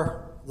seems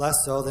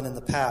less so than in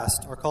the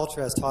past, our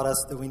culture has taught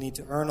us that we need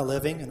to earn a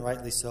living, and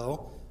rightly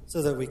so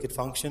that we could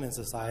function in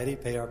society,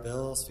 pay our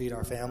bills, feed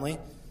our family,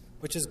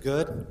 which is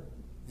good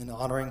and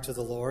honoring to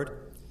the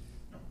Lord.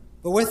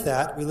 But with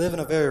that, we live in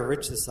a very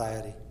rich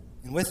society,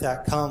 and with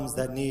that comes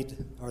that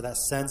need or that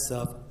sense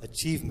of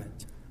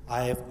achievement.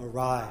 I have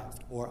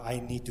arrived, or I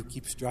need to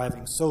keep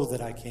striving so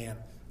that I can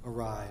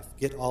arrive,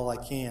 get all I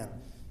can.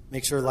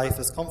 make sure life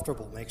is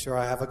comfortable, make sure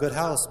I have a good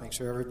house, make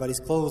sure everybody's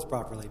clothed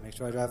properly, make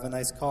sure I drive a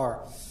nice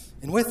car.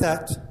 And with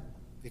that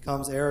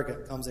comes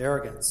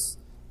arrogance.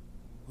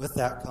 With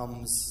that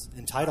comes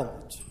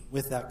entitlement.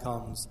 With that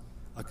comes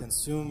a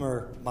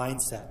consumer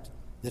mindset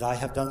that I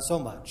have done so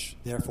much,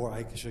 therefore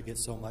I should get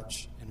so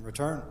much in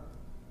return.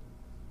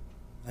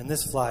 And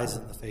this flies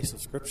in the face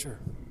of Scripture.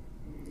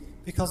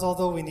 Because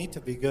although we need to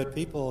be good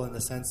people in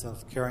the sense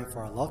of caring for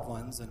our loved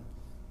ones and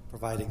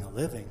providing a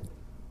living,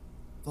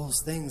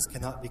 those things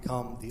cannot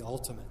become the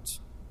ultimate.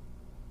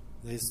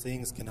 These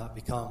things cannot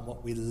become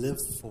what we live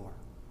for.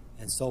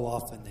 And so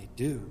often they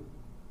do.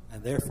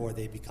 And therefore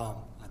they become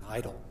an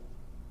idol.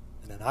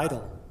 And an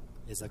idol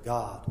is a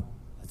god,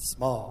 a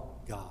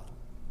small god,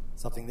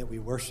 something that we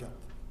worship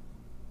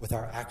with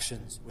our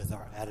actions, with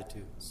our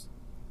attitudes.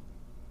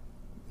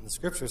 And the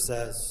Scripture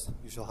says,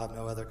 "You shall have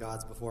no other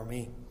gods before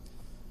me."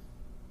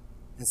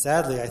 And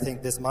sadly, I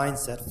think this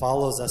mindset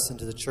follows us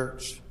into the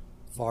church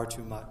far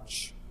too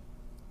much.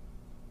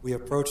 We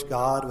approach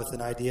God with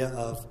an idea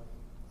of,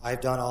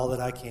 I've done all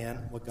that I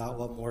can. What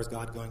more is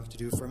God going to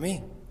do for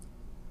me?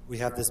 We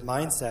have this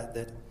mindset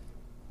that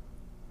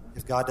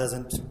if God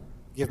doesn't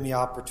give me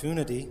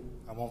opportunity,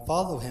 I won't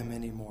follow him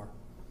anymore.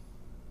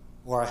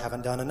 Or I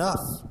haven't done enough.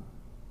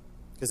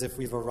 Because if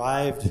we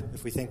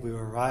think we've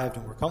arrived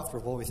and we're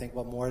comfortable, we think,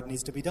 what more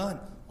needs to be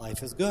done?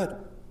 Life is good.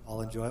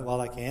 I'll enjoy it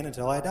while I can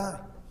until I die.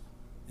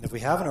 And if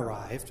we haven't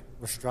arrived,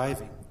 we're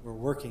striving, we're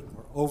working,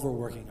 we're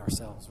overworking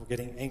ourselves, we're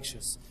getting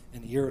anxious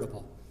and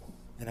irritable.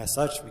 And as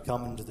such, we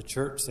come into the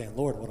church saying,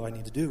 Lord, what do I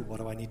need to do? What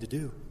do I need to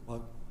do?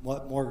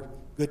 What more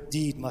good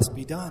deed must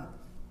be done?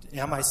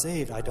 Am I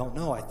saved? I don't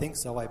know. I think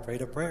so. I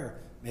prayed a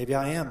prayer. Maybe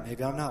I am.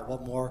 Maybe I'm not.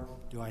 What more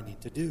do I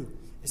need to do?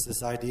 It's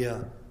this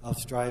idea of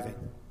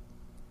striving.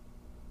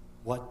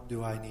 What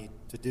do I need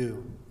to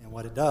do? And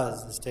what it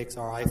does is takes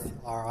our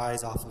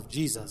eyes off of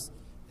Jesus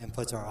and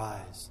puts our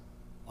eyes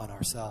on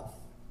ourselves.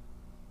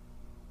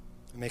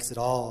 It makes it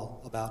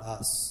all about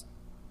us,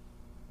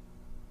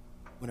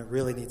 when it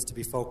really needs to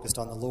be focused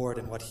on the Lord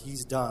and what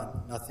he's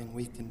done, nothing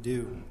we can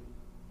do.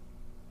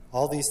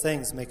 All these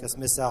things make us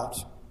miss out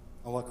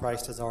on what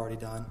Christ has already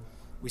done.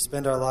 We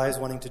spend our lives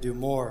wanting to do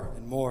more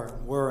and more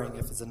and worrying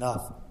if it's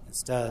enough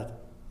instead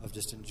of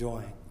just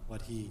enjoying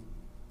what he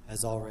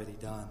has already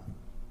done.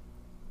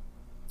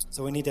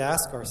 So we need to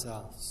ask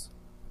ourselves,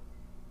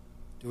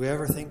 do we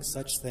ever think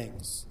such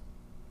things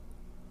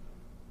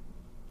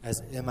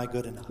as, am I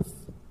good enough?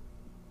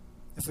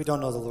 If we don't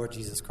know the Lord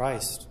Jesus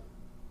Christ,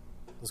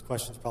 those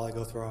questions probably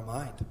go through our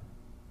mind.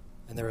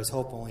 And there is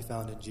hope only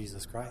found in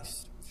Jesus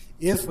Christ.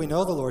 If we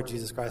know the Lord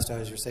Jesus Christ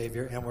as your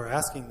Savior, and we're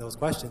asking those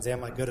questions,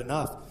 am I good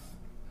enough?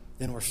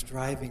 Then we're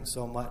striving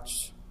so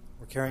much.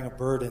 We're carrying a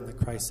burden that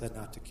Christ said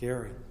not to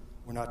carry.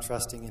 We're not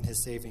trusting in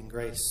his saving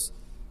grace.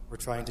 We're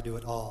trying to do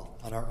it all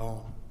on our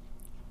own.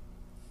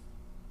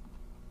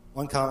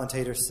 One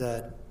commentator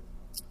said,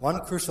 one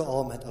crucial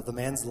element of the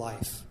man's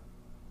life,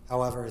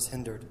 however, is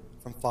hindered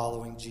from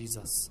following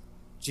Jesus.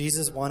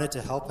 Jesus wanted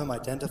to help him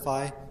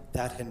identify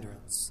that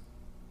hindrance.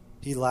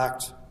 He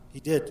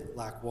did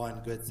lack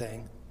one good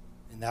thing,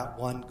 and that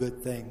one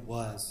good thing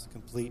was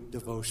complete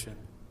devotion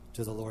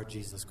to the Lord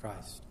Jesus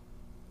Christ,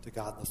 to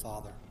God the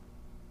Father.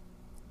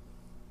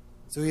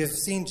 So we have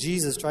seen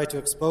Jesus try to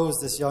expose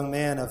this young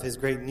man of his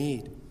great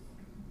need.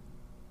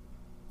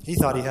 He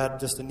thought he had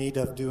just a need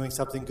of doing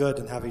something good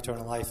and have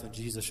eternal life, and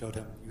Jesus showed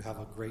him, you have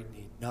a great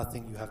need.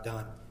 Nothing you have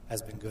done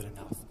has been good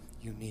enough.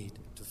 You need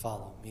to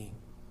follow me.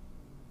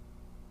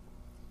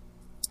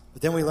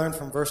 But then we learn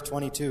from verse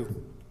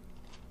 22,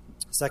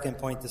 second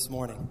point this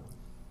morning.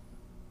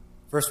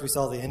 First, we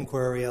saw the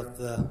inquiry of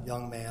the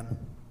young man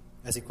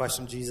as he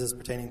questioned Jesus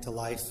pertaining to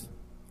life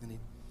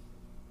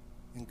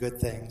and good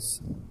things.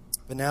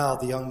 But now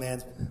the young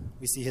man,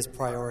 we see his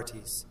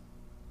priorities.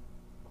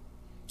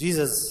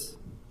 Jesus,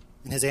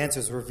 in his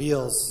answers,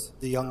 reveals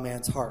the young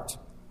man's heart.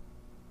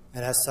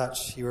 And as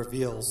such, he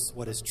reveals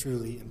what is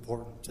truly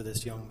important to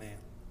this young man.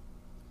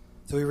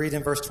 So we read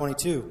in verse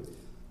 22,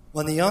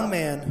 when the young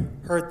man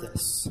heard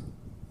this,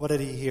 what did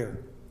he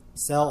hear?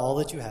 Sell all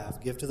that you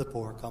have, give to the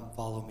poor, come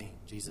follow me,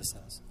 Jesus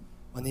says.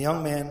 When the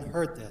young man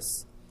heard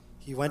this,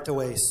 he went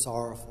away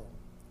sorrowful,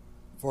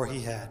 for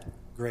he had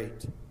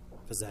great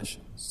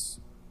possessions.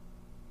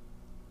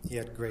 He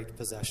had great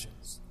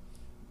possessions.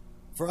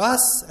 For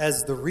us,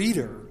 as the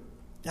reader,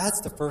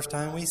 that's the first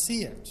time we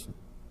see it.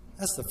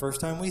 That's the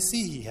first time we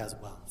see he has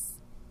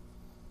wealth.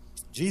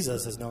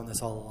 Jesus has known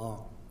this all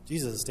along.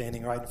 Jesus is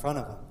standing right in front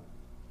of him.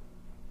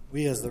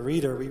 We, as the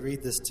reader, we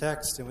read this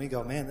text and we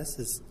go, man, this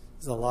is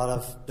a lot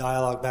of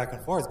dialogue back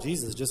and forth.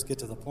 Jesus, just get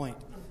to the point.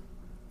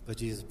 But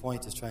Jesus'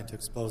 point is trying to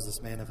expose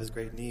this man of his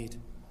great need.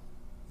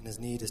 And his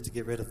need is to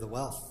get rid of the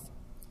wealth.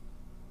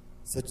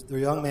 So the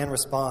young man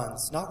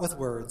responds, not with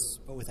words,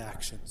 but with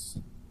actions.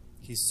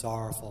 He's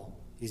sorrowful.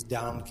 He's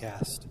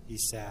downcast.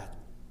 He's sad.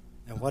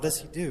 And what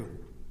does he do?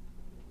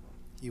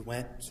 He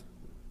went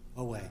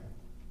away.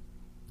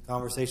 The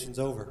conversation's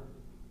over.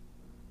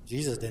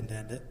 Jesus didn't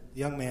end it.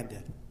 The young man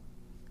did.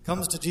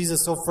 Comes to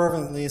Jesus so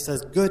fervently and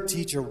says, good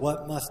teacher,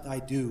 what must I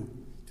do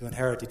to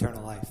inherit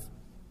eternal life.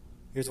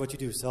 Here's what you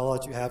do. Sell all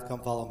that you have,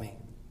 come follow me.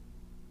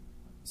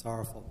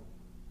 Sorrowful,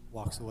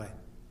 walks away.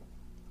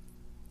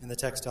 And the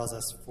text tells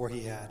us, for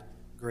he had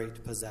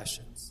great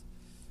possessions.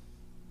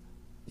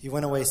 He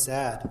went away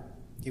sad.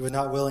 He was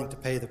not willing to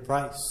pay the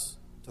price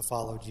to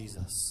follow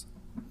Jesus.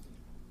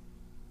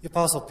 The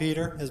Apostle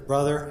Peter, his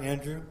brother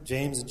Andrew,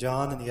 James and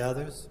John and the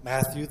others,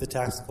 Matthew, the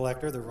tax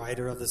collector, the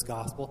writer of this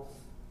gospel,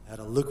 had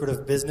a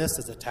lucrative business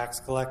as a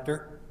tax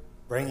collector,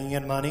 bringing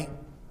in money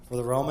for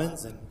the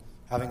Romans and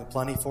having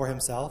plenty for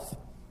himself.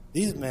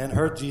 These men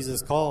heard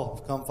Jesus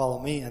call, come follow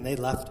me, and they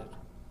left it.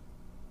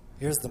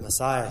 Here's the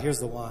Messiah. Here's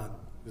the one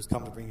who's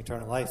come to bring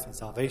eternal life and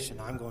salvation.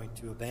 I'm going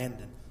to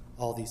abandon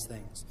all these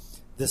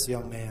things. This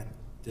young man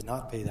did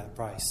not pay that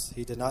price.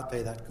 He did not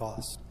pay that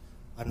cost.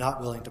 I'm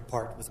not willing to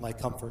part with my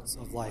comforts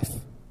of life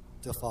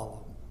to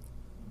follow.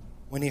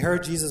 When he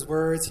heard Jesus'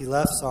 words, he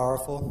left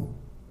sorrowful,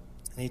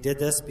 and he did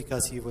this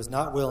because he was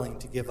not willing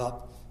to give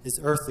up his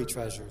earthly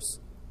treasures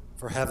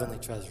for heavenly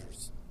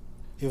treasures.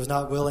 He was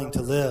not willing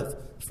to live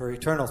for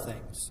eternal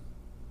things.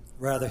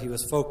 Rather, he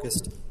was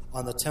focused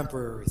on the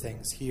temporary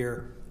things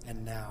here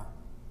and now.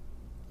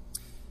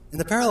 In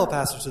the parallel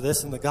passage to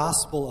this, in the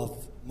Gospel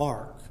of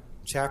Mark,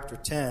 chapter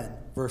 10,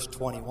 verse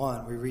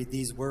 21, we read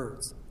these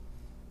words.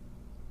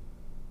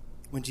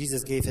 When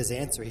Jesus gave his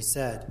answer, he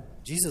said,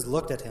 Jesus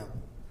looked at him,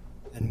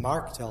 and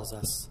Mark tells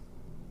us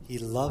he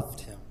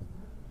loved him.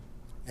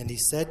 And he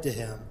said to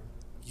him,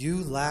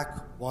 you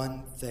lack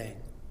one thing.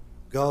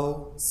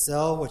 Go,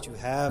 sell what you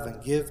have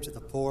and give to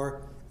the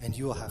poor, and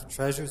you will have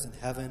treasures in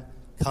heaven.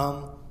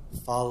 Come,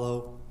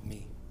 follow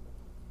me.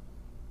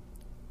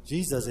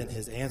 Jesus, in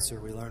his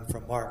answer, we learn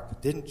from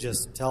Mark, didn't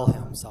just tell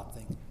him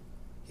something.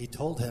 He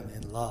told him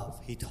in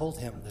love. He told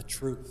him the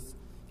truth.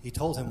 He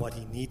told him what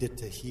he needed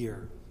to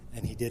hear,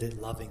 and he did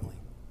it lovingly.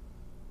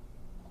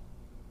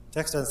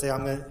 Text doesn't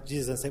say,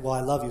 Jesus doesn't say, well,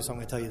 I love you, so I'm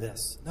going to tell you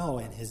this. No,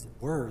 in his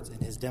words, in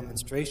his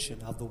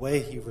demonstration of the way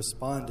he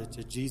responded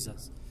to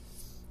Jesus,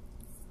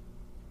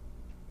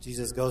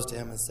 Jesus goes to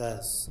him and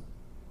says,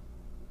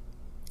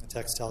 the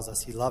text tells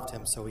us he loved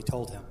him, so he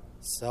told him,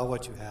 sell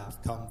what you have,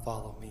 come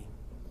follow me.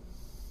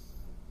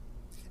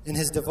 In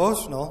his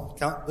devotional,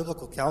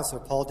 biblical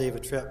counselor Paul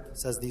David Tripp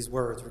says these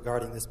words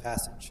regarding this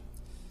passage.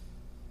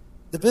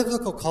 The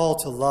biblical call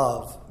to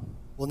love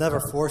will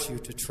never force you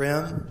to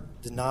trim,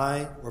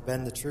 deny, or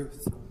bend the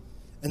truth.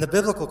 And the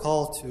biblical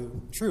call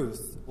to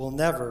truth will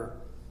never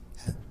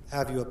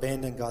have you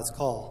abandon God's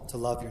call to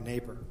love your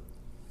neighbor.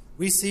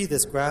 We see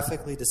this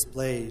graphically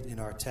displayed in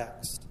our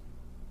text,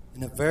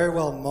 in a very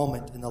well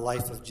moment in the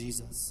life of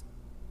Jesus.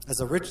 As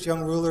a rich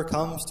young ruler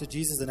comes to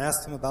Jesus and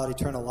asks him about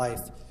eternal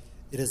life,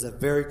 it is a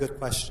very good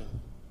question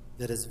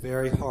that is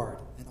very hard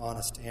and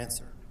honest to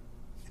answer.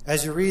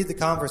 As you read the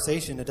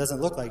conversation, it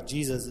doesn't look like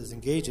Jesus is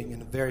engaging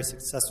in a very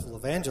successful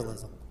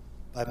evangelism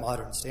by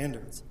modern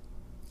standards.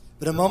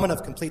 But in a moment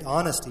of complete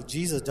honesty,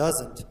 Jesus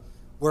doesn't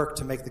work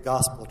to make the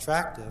gospel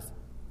attractive.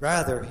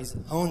 Rather, he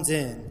hones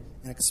in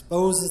and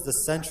exposes the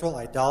central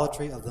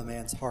idolatry of the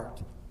man's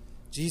heart.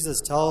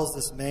 Jesus tells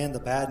this man the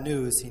bad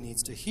news he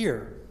needs to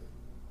hear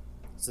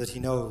so that he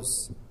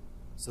knows,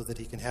 so that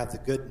he can have the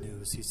good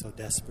news he so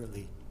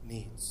desperately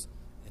needs.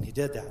 And he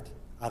did that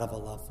out of a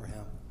love for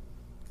him.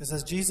 Because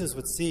as Jesus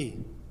would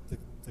see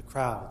the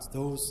crowds,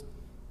 those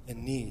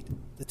in need,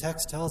 the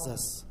text tells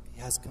us he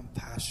has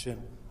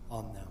compassion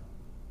on them.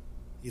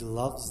 He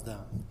loves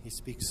them. He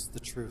speaks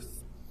the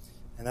truth.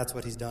 And that's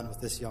what he's done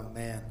with this young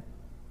man.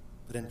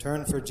 But in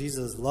turn for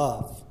Jesus'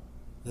 love,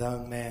 the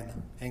young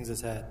man hangs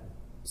his head,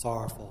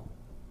 sorrowful,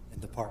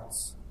 and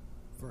departs,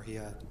 for he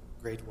had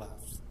great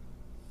wealth.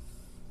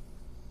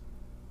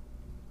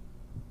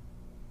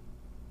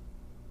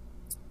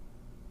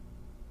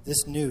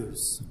 This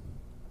news,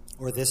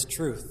 or this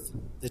truth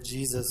that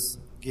Jesus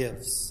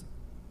gives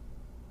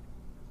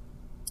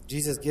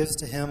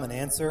to him an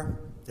answer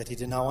that he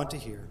did not want to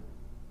hear.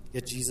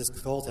 Yet Jesus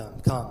told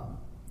him, come,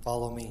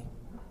 follow me.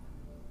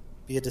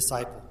 Be a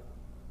disciple.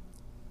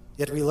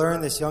 Yet we learn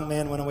this young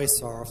man went away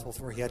sorrowful,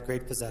 for he had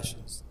great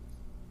possessions.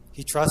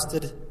 He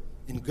trusted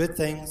in good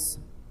things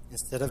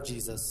instead of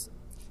Jesus.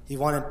 He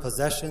wanted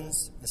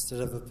possessions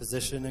instead of a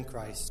position in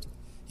Christ.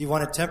 He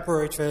wanted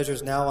temporary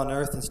treasures now on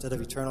earth instead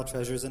of eternal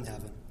treasures in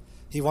heaven.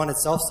 He wanted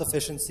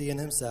self-sufficiency in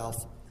himself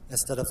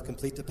instead of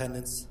complete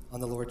dependence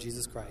on the Lord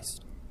Jesus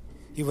Christ.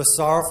 He was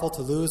sorrowful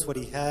to lose what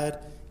he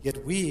had,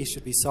 yet we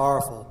should be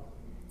sorrowful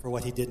for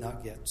what he did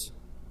not get.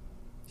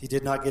 He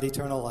did not get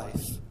eternal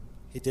life.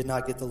 He did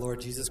not get the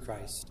Lord Jesus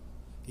Christ.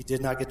 He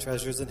did not get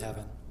treasures in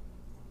heaven.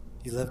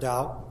 He lived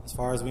out, as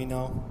far as we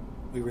know,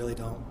 we really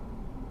don't,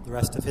 the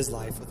rest of his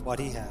life with what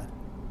he had.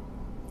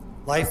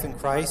 Life in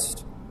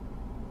Christ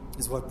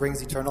is what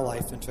brings eternal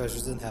life and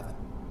treasures in heaven.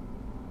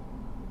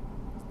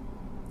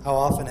 How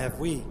often have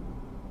we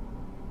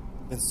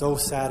been so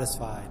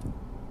satisfied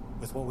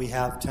with what we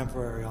have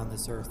temporary on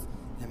this earth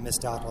and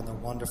missed out on the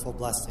wonderful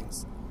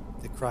blessings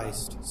that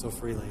Christ so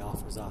freely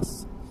offers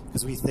us?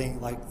 Because we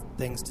like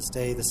things to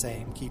stay the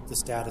same, keep the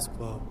status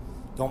quo.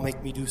 Don't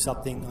make me do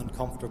something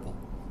uncomfortable.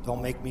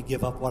 Don't make me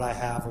give up what I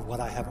have or what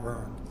I have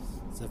earned.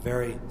 It's a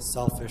very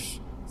selfish,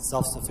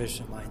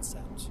 self-sufficient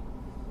mindset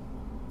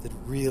that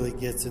really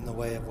gets in the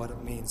way of what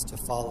it means to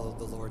follow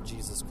the Lord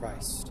Jesus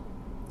Christ.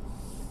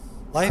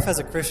 Life as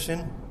a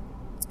Christian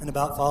and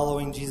about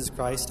following Jesus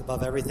Christ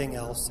above everything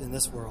else in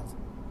this world,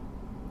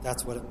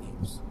 that's what it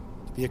means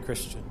to be a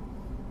Christian,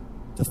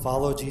 to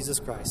follow Jesus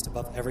Christ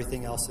above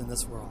everything else in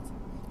this world.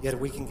 Yet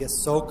we can get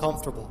so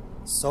comfortable,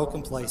 so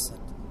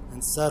complacent,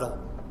 and settled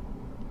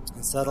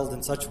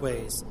in such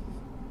ways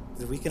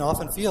that we can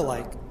often feel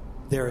like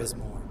there is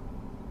more,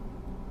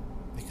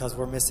 because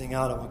we're missing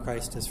out on what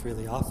Christ has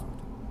freely offered.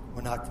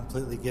 We're not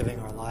completely giving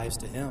our lives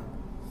to Him.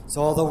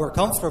 So although we're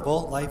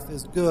comfortable, life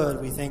is good,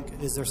 we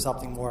think, is there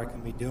something more I can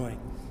be doing?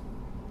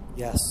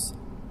 Yes,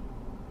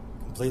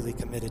 completely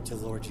committed to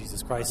the Lord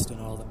Jesus Christ in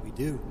all that we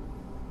do.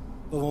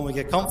 But when we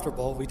get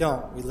comfortable, we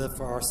don't. We live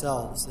for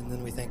ourselves, and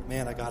then we think,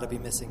 man, I got to be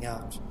missing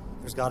out.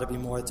 There's got to be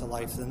more to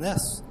life than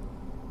this.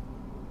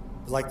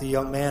 Like the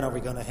young man, are we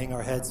going to hang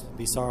our heads and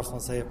be sorrowful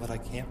and say, but I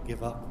can't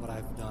give up what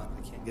I've done.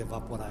 I can't give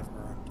up what I've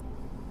earned.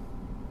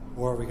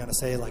 Or are we going to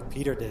say like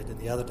Peter did and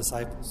the other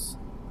disciples,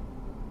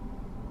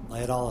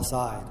 lay it all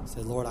aside,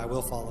 say, Lord, I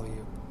will follow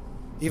you.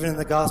 Even in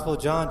the Gospel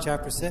of John,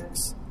 chapter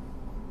 6,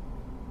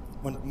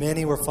 when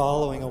many were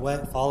falling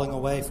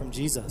away from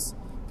Jesus,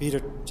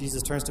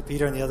 Jesus turns to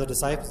Peter and the other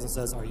disciples and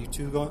says, are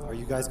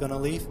you guys going to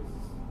leave?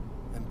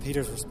 And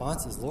Peter's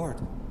response is, Lord,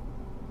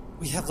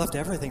 we have left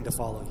everything to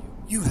follow you.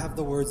 You have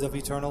the words of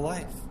eternal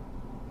life.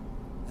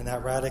 And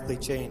that radically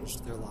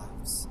changed their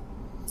lives.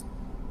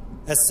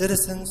 As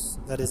citizens,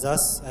 that is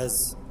us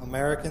as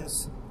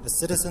Americans, as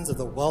citizens of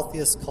the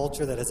wealthiest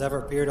culture that has ever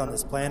appeared on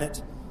this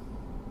planet,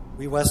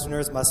 we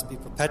Westerners must be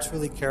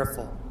perpetually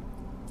careful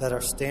that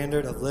our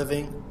standard of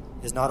living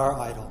is not our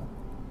idol.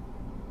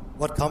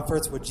 What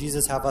comforts would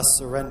Jesus have us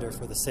surrender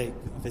for the sake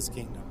of His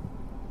kingdom?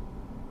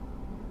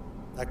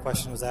 That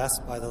question was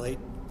asked by the late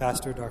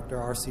pastor, Dr.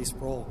 R.C.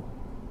 Sproul.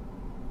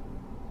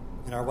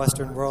 In our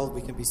Western world,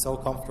 we can be so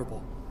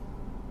comfortable,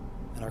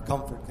 and our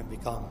comfort can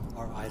become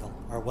our idol.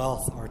 Our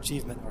wealth, our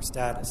achievement, our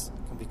status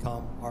can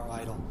become our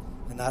idol,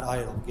 and that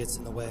idol gets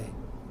in the way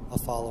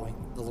of following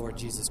the Lord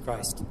Jesus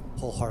Christ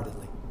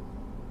wholeheartedly,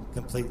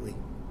 completely,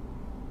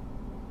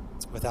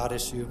 without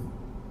issue.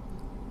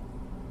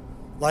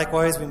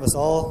 Likewise, we must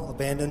all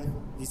abandon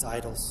these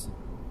idols,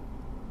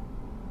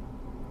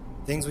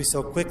 things we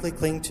so quickly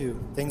cling to,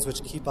 things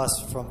which keep us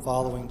from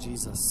following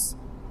Jesus.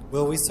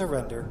 Will we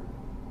surrender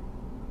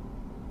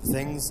the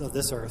things of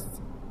this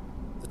earth,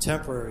 the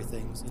temporary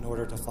things, in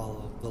order to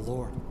follow the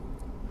Lord?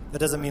 That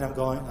doesn't mean I'm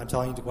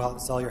telling you to go out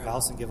and sell your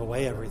house and give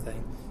away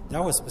everything.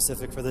 That was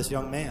specific for this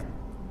young man.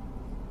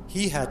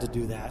 He had to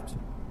do that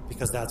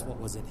because that's what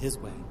was in his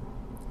way.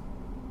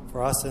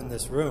 For us in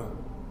this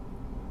room,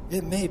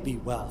 it may be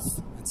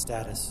wealth and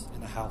status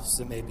in a house.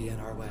 It may be in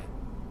our way.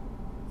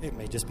 It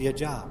may just be a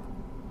job.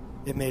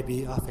 It may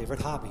be a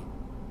favorite hobby.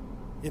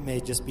 It may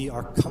just be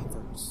our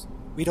comforts.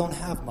 We don't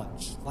have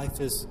much.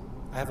 Life is,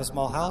 I have a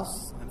small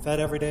house. I'm fed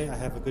every day. I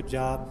have a good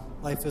job.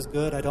 Life is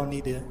good. I don't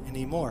need it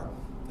anymore.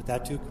 But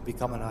that too can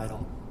become an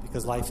idol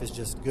because life is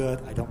just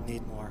good. I don't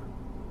need more.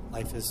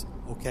 Life is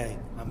okay.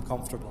 I'm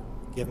comfortable.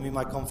 Give me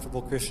my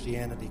comfortable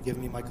Christianity. Give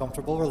me my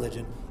comfortable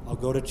religion. I'll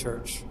go to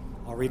church.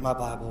 I'll read my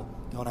Bible.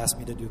 Don't ask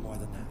me to do more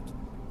than that,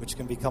 which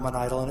can become an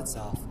idol in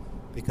itself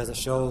because it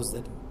shows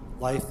that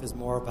life is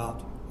more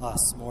about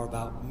us, more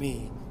about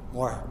me,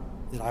 more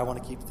that I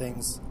want to keep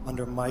things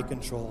under my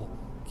control,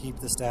 keep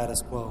the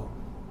status quo.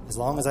 As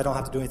long as I don't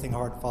have to do anything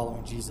hard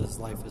following Jesus,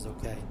 life is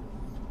okay.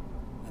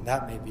 And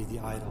that may be the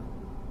idol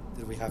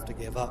that we have to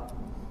give up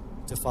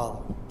to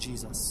follow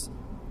Jesus.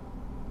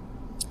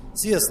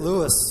 C.S.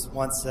 Lewis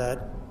once said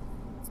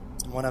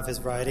in one of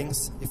his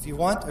writings, if you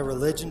want a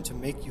religion to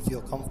make you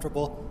feel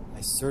comfortable,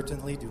 I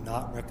certainly do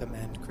not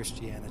recommend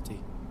Christianity.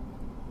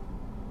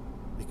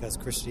 Because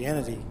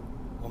Christianity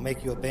will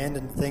make you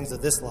abandon the things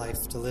of this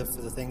life to live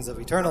for the things of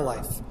eternal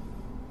life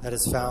that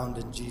is found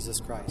in Jesus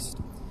Christ.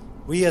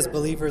 We as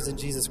believers in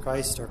Jesus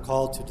Christ are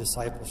called to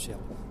discipleship.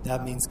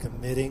 That means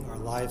committing our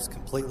lives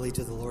completely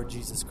to the Lord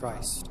Jesus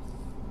Christ.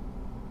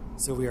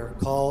 So we are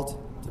called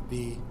to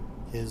be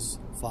His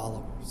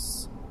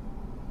followers.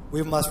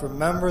 We must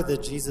remember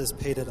that Jesus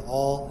paid it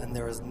all and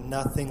there is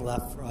nothing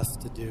left for us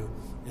to do.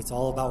 It's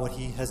all about what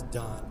He has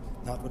done,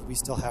 not what we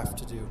still have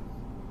to do.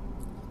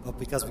 But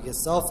because we get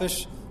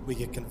selfish, we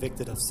get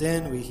convicted of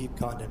sin, we heap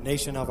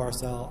condemnation of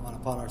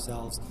upon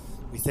ourselves.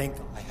 We think,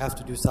 I have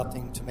to do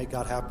something to make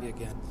God happy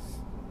again.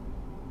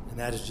 And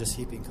that is just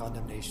heaping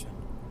condemnation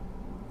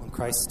when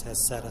Christ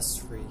has set us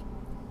free.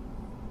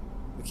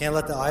 We can't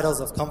let the idols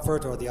of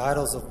comfort or the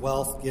idols of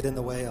wealth get in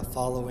the way of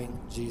following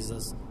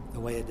Jesus the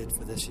way it did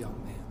for this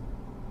young man.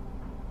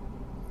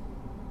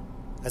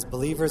 As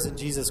believers in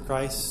Jesus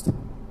Christ,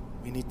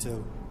 we need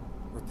to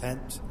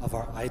repent of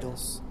our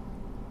idols.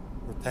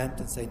 Repent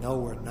and say, no,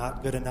 we're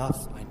not good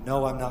enough. I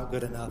know I'm not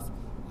good enough.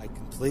 I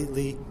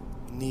completely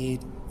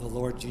need the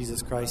Lord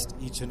Jesus Christ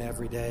each and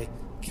every day.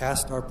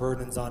 Cast our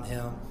burdens on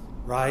Him.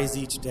 Rise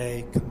each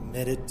day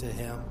committed to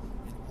Him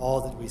in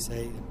all that we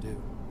say and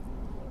do.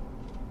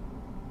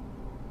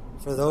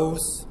 for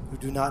those who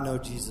do not know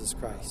Jesus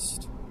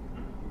Christ,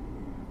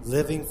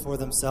 living for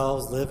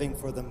themselves, living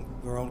for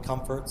their own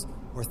comforts,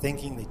 or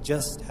thinking they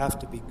just have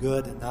to be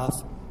good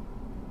enough.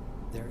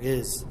 There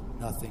is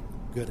nothing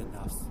good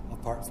enough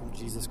apart from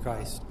Jesus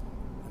Christ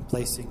and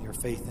placing your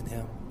faith in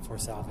him for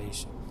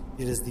salvation.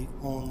 It is the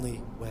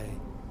only way.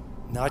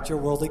 Not your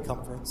worldly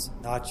comforts,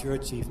 not your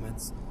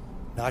achievements,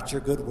 not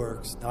your good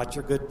works, not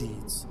your good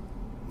deeds,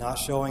 not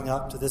showing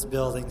up to this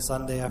building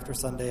Sunday after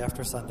Sunday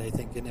after Sunday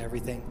thinking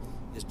everything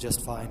is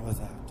just fine with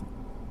that.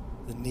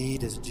 The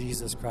need is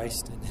Jesus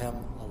Christ and him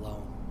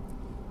alone.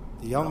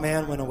 The young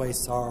man went away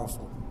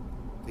sorrowful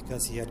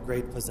because he had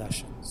great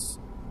possessions.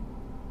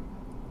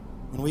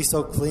 When we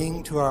so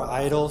cling to our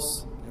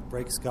idols, it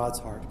breaks God's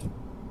heart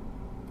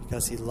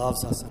because he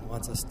loves us and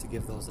wants us to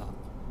give those up.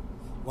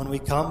 When we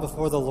come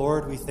before the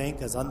Lord, we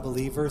think as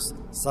unbelievers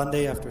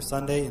Sunday after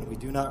Sunday, and we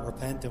do not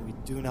repent and we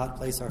do not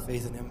place our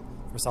faith in him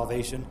for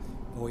salvation,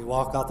 but we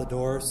walk out the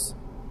doors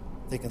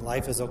thinking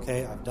life is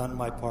okay, I've done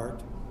my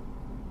part.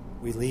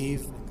 We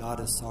leave and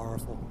God is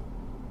sorrowful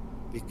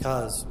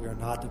because we are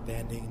not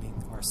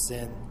abandoning our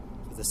sin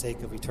for the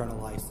sake of eternal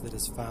life that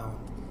is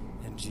found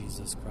in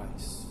Jesus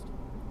Christ.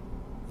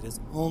 It is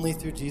only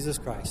through Jesus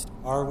Christ.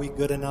 Are we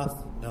good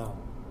enough? No.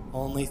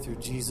 Only through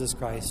Jesus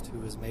Christ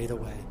who has made a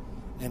way.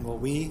 And will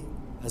we,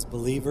 as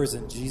believers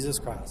in Jesus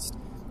Christ,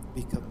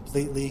 be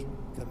completely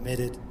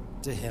committed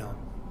to him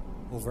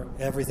over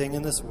everything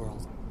in this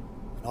world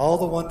and all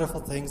the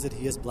wonderful things that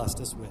he has blessed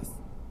us with,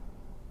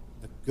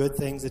 the good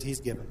things that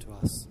he's given to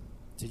us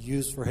to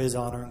use for his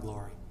honor and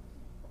glory?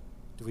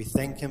 Do we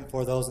thank him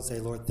for those and say,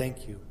 Lord,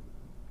 thank you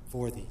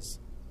for these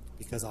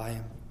because I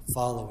am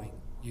following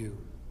you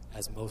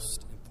as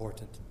most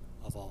important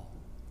of all?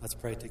 Let's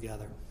pray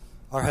together.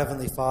 Our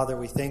Heavenly Father,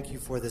 we thank you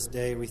for this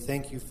day. We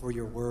thank you for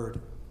your word.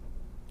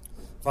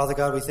 Father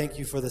God, we thank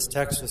you for this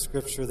text of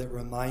Scripture that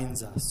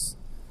reminds us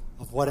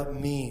of what it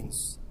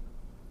means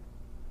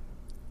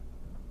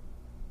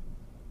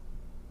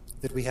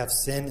that we have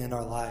sin in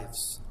our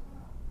lives,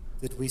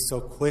 that we so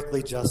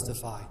quickly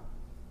justify,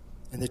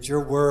 and that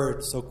your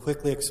word so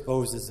quickly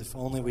exposes if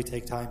only we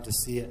take time to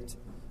see it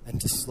and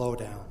to slow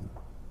down.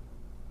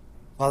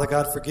 Father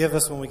God, forgive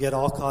us when we get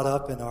all caught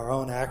up in our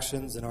own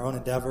actions and our own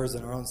endeavors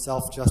and our own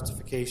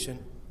self-justification.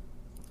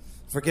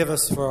 Forgive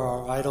us for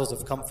our idols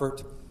of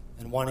comfort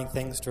and wanting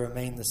things to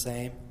remain the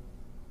same.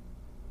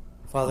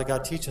 Father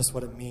God, teach us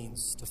what it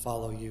means to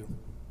follow you.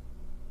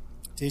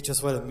 Teach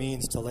us what it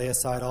means to lay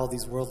aside all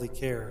these worldly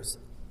cares,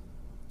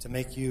 to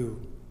make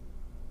you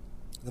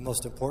the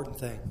most important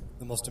thing,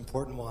 the most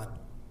important one,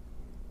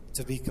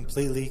 to be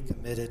completely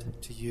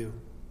committed to you.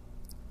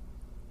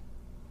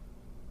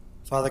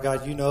 Father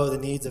God, you know the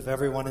needs of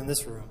everyone in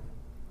this room.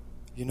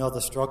 You know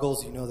the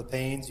struggles, you know the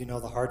pains, you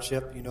know the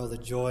hardship, you know the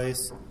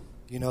joys,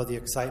 you know the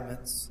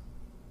excitements.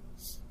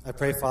 I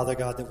pray, Father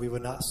God, that we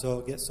would not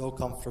get so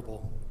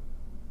comfortable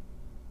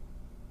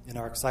in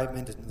our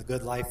excitement and the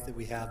good life that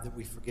we have that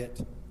we forget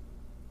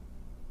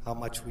how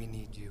much we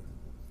need you.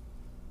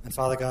 And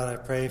Father God, I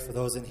pray for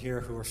those in here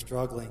who are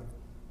struggling,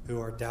 who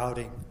are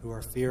doubting, who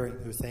are fearing,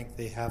 who think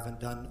they haven't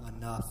done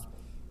enough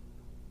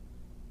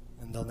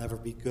and they'll never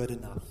be good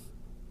enough.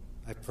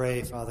 I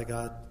pray, Father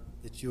God,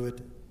 that you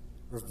would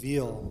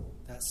reveal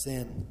that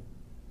sin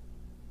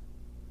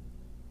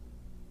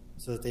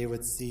so that they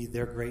would see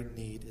their great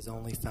need is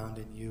only found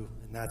in you,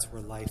 and that's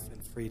where life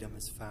and freedom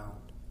is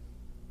found.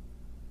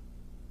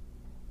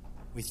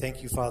 We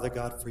thank you, Father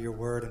God, for your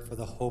word and for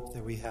the hope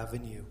that we have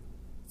in you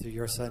through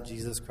your Son,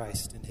 Jesus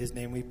Christ. In his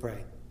name we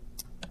pray.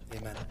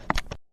 Amen.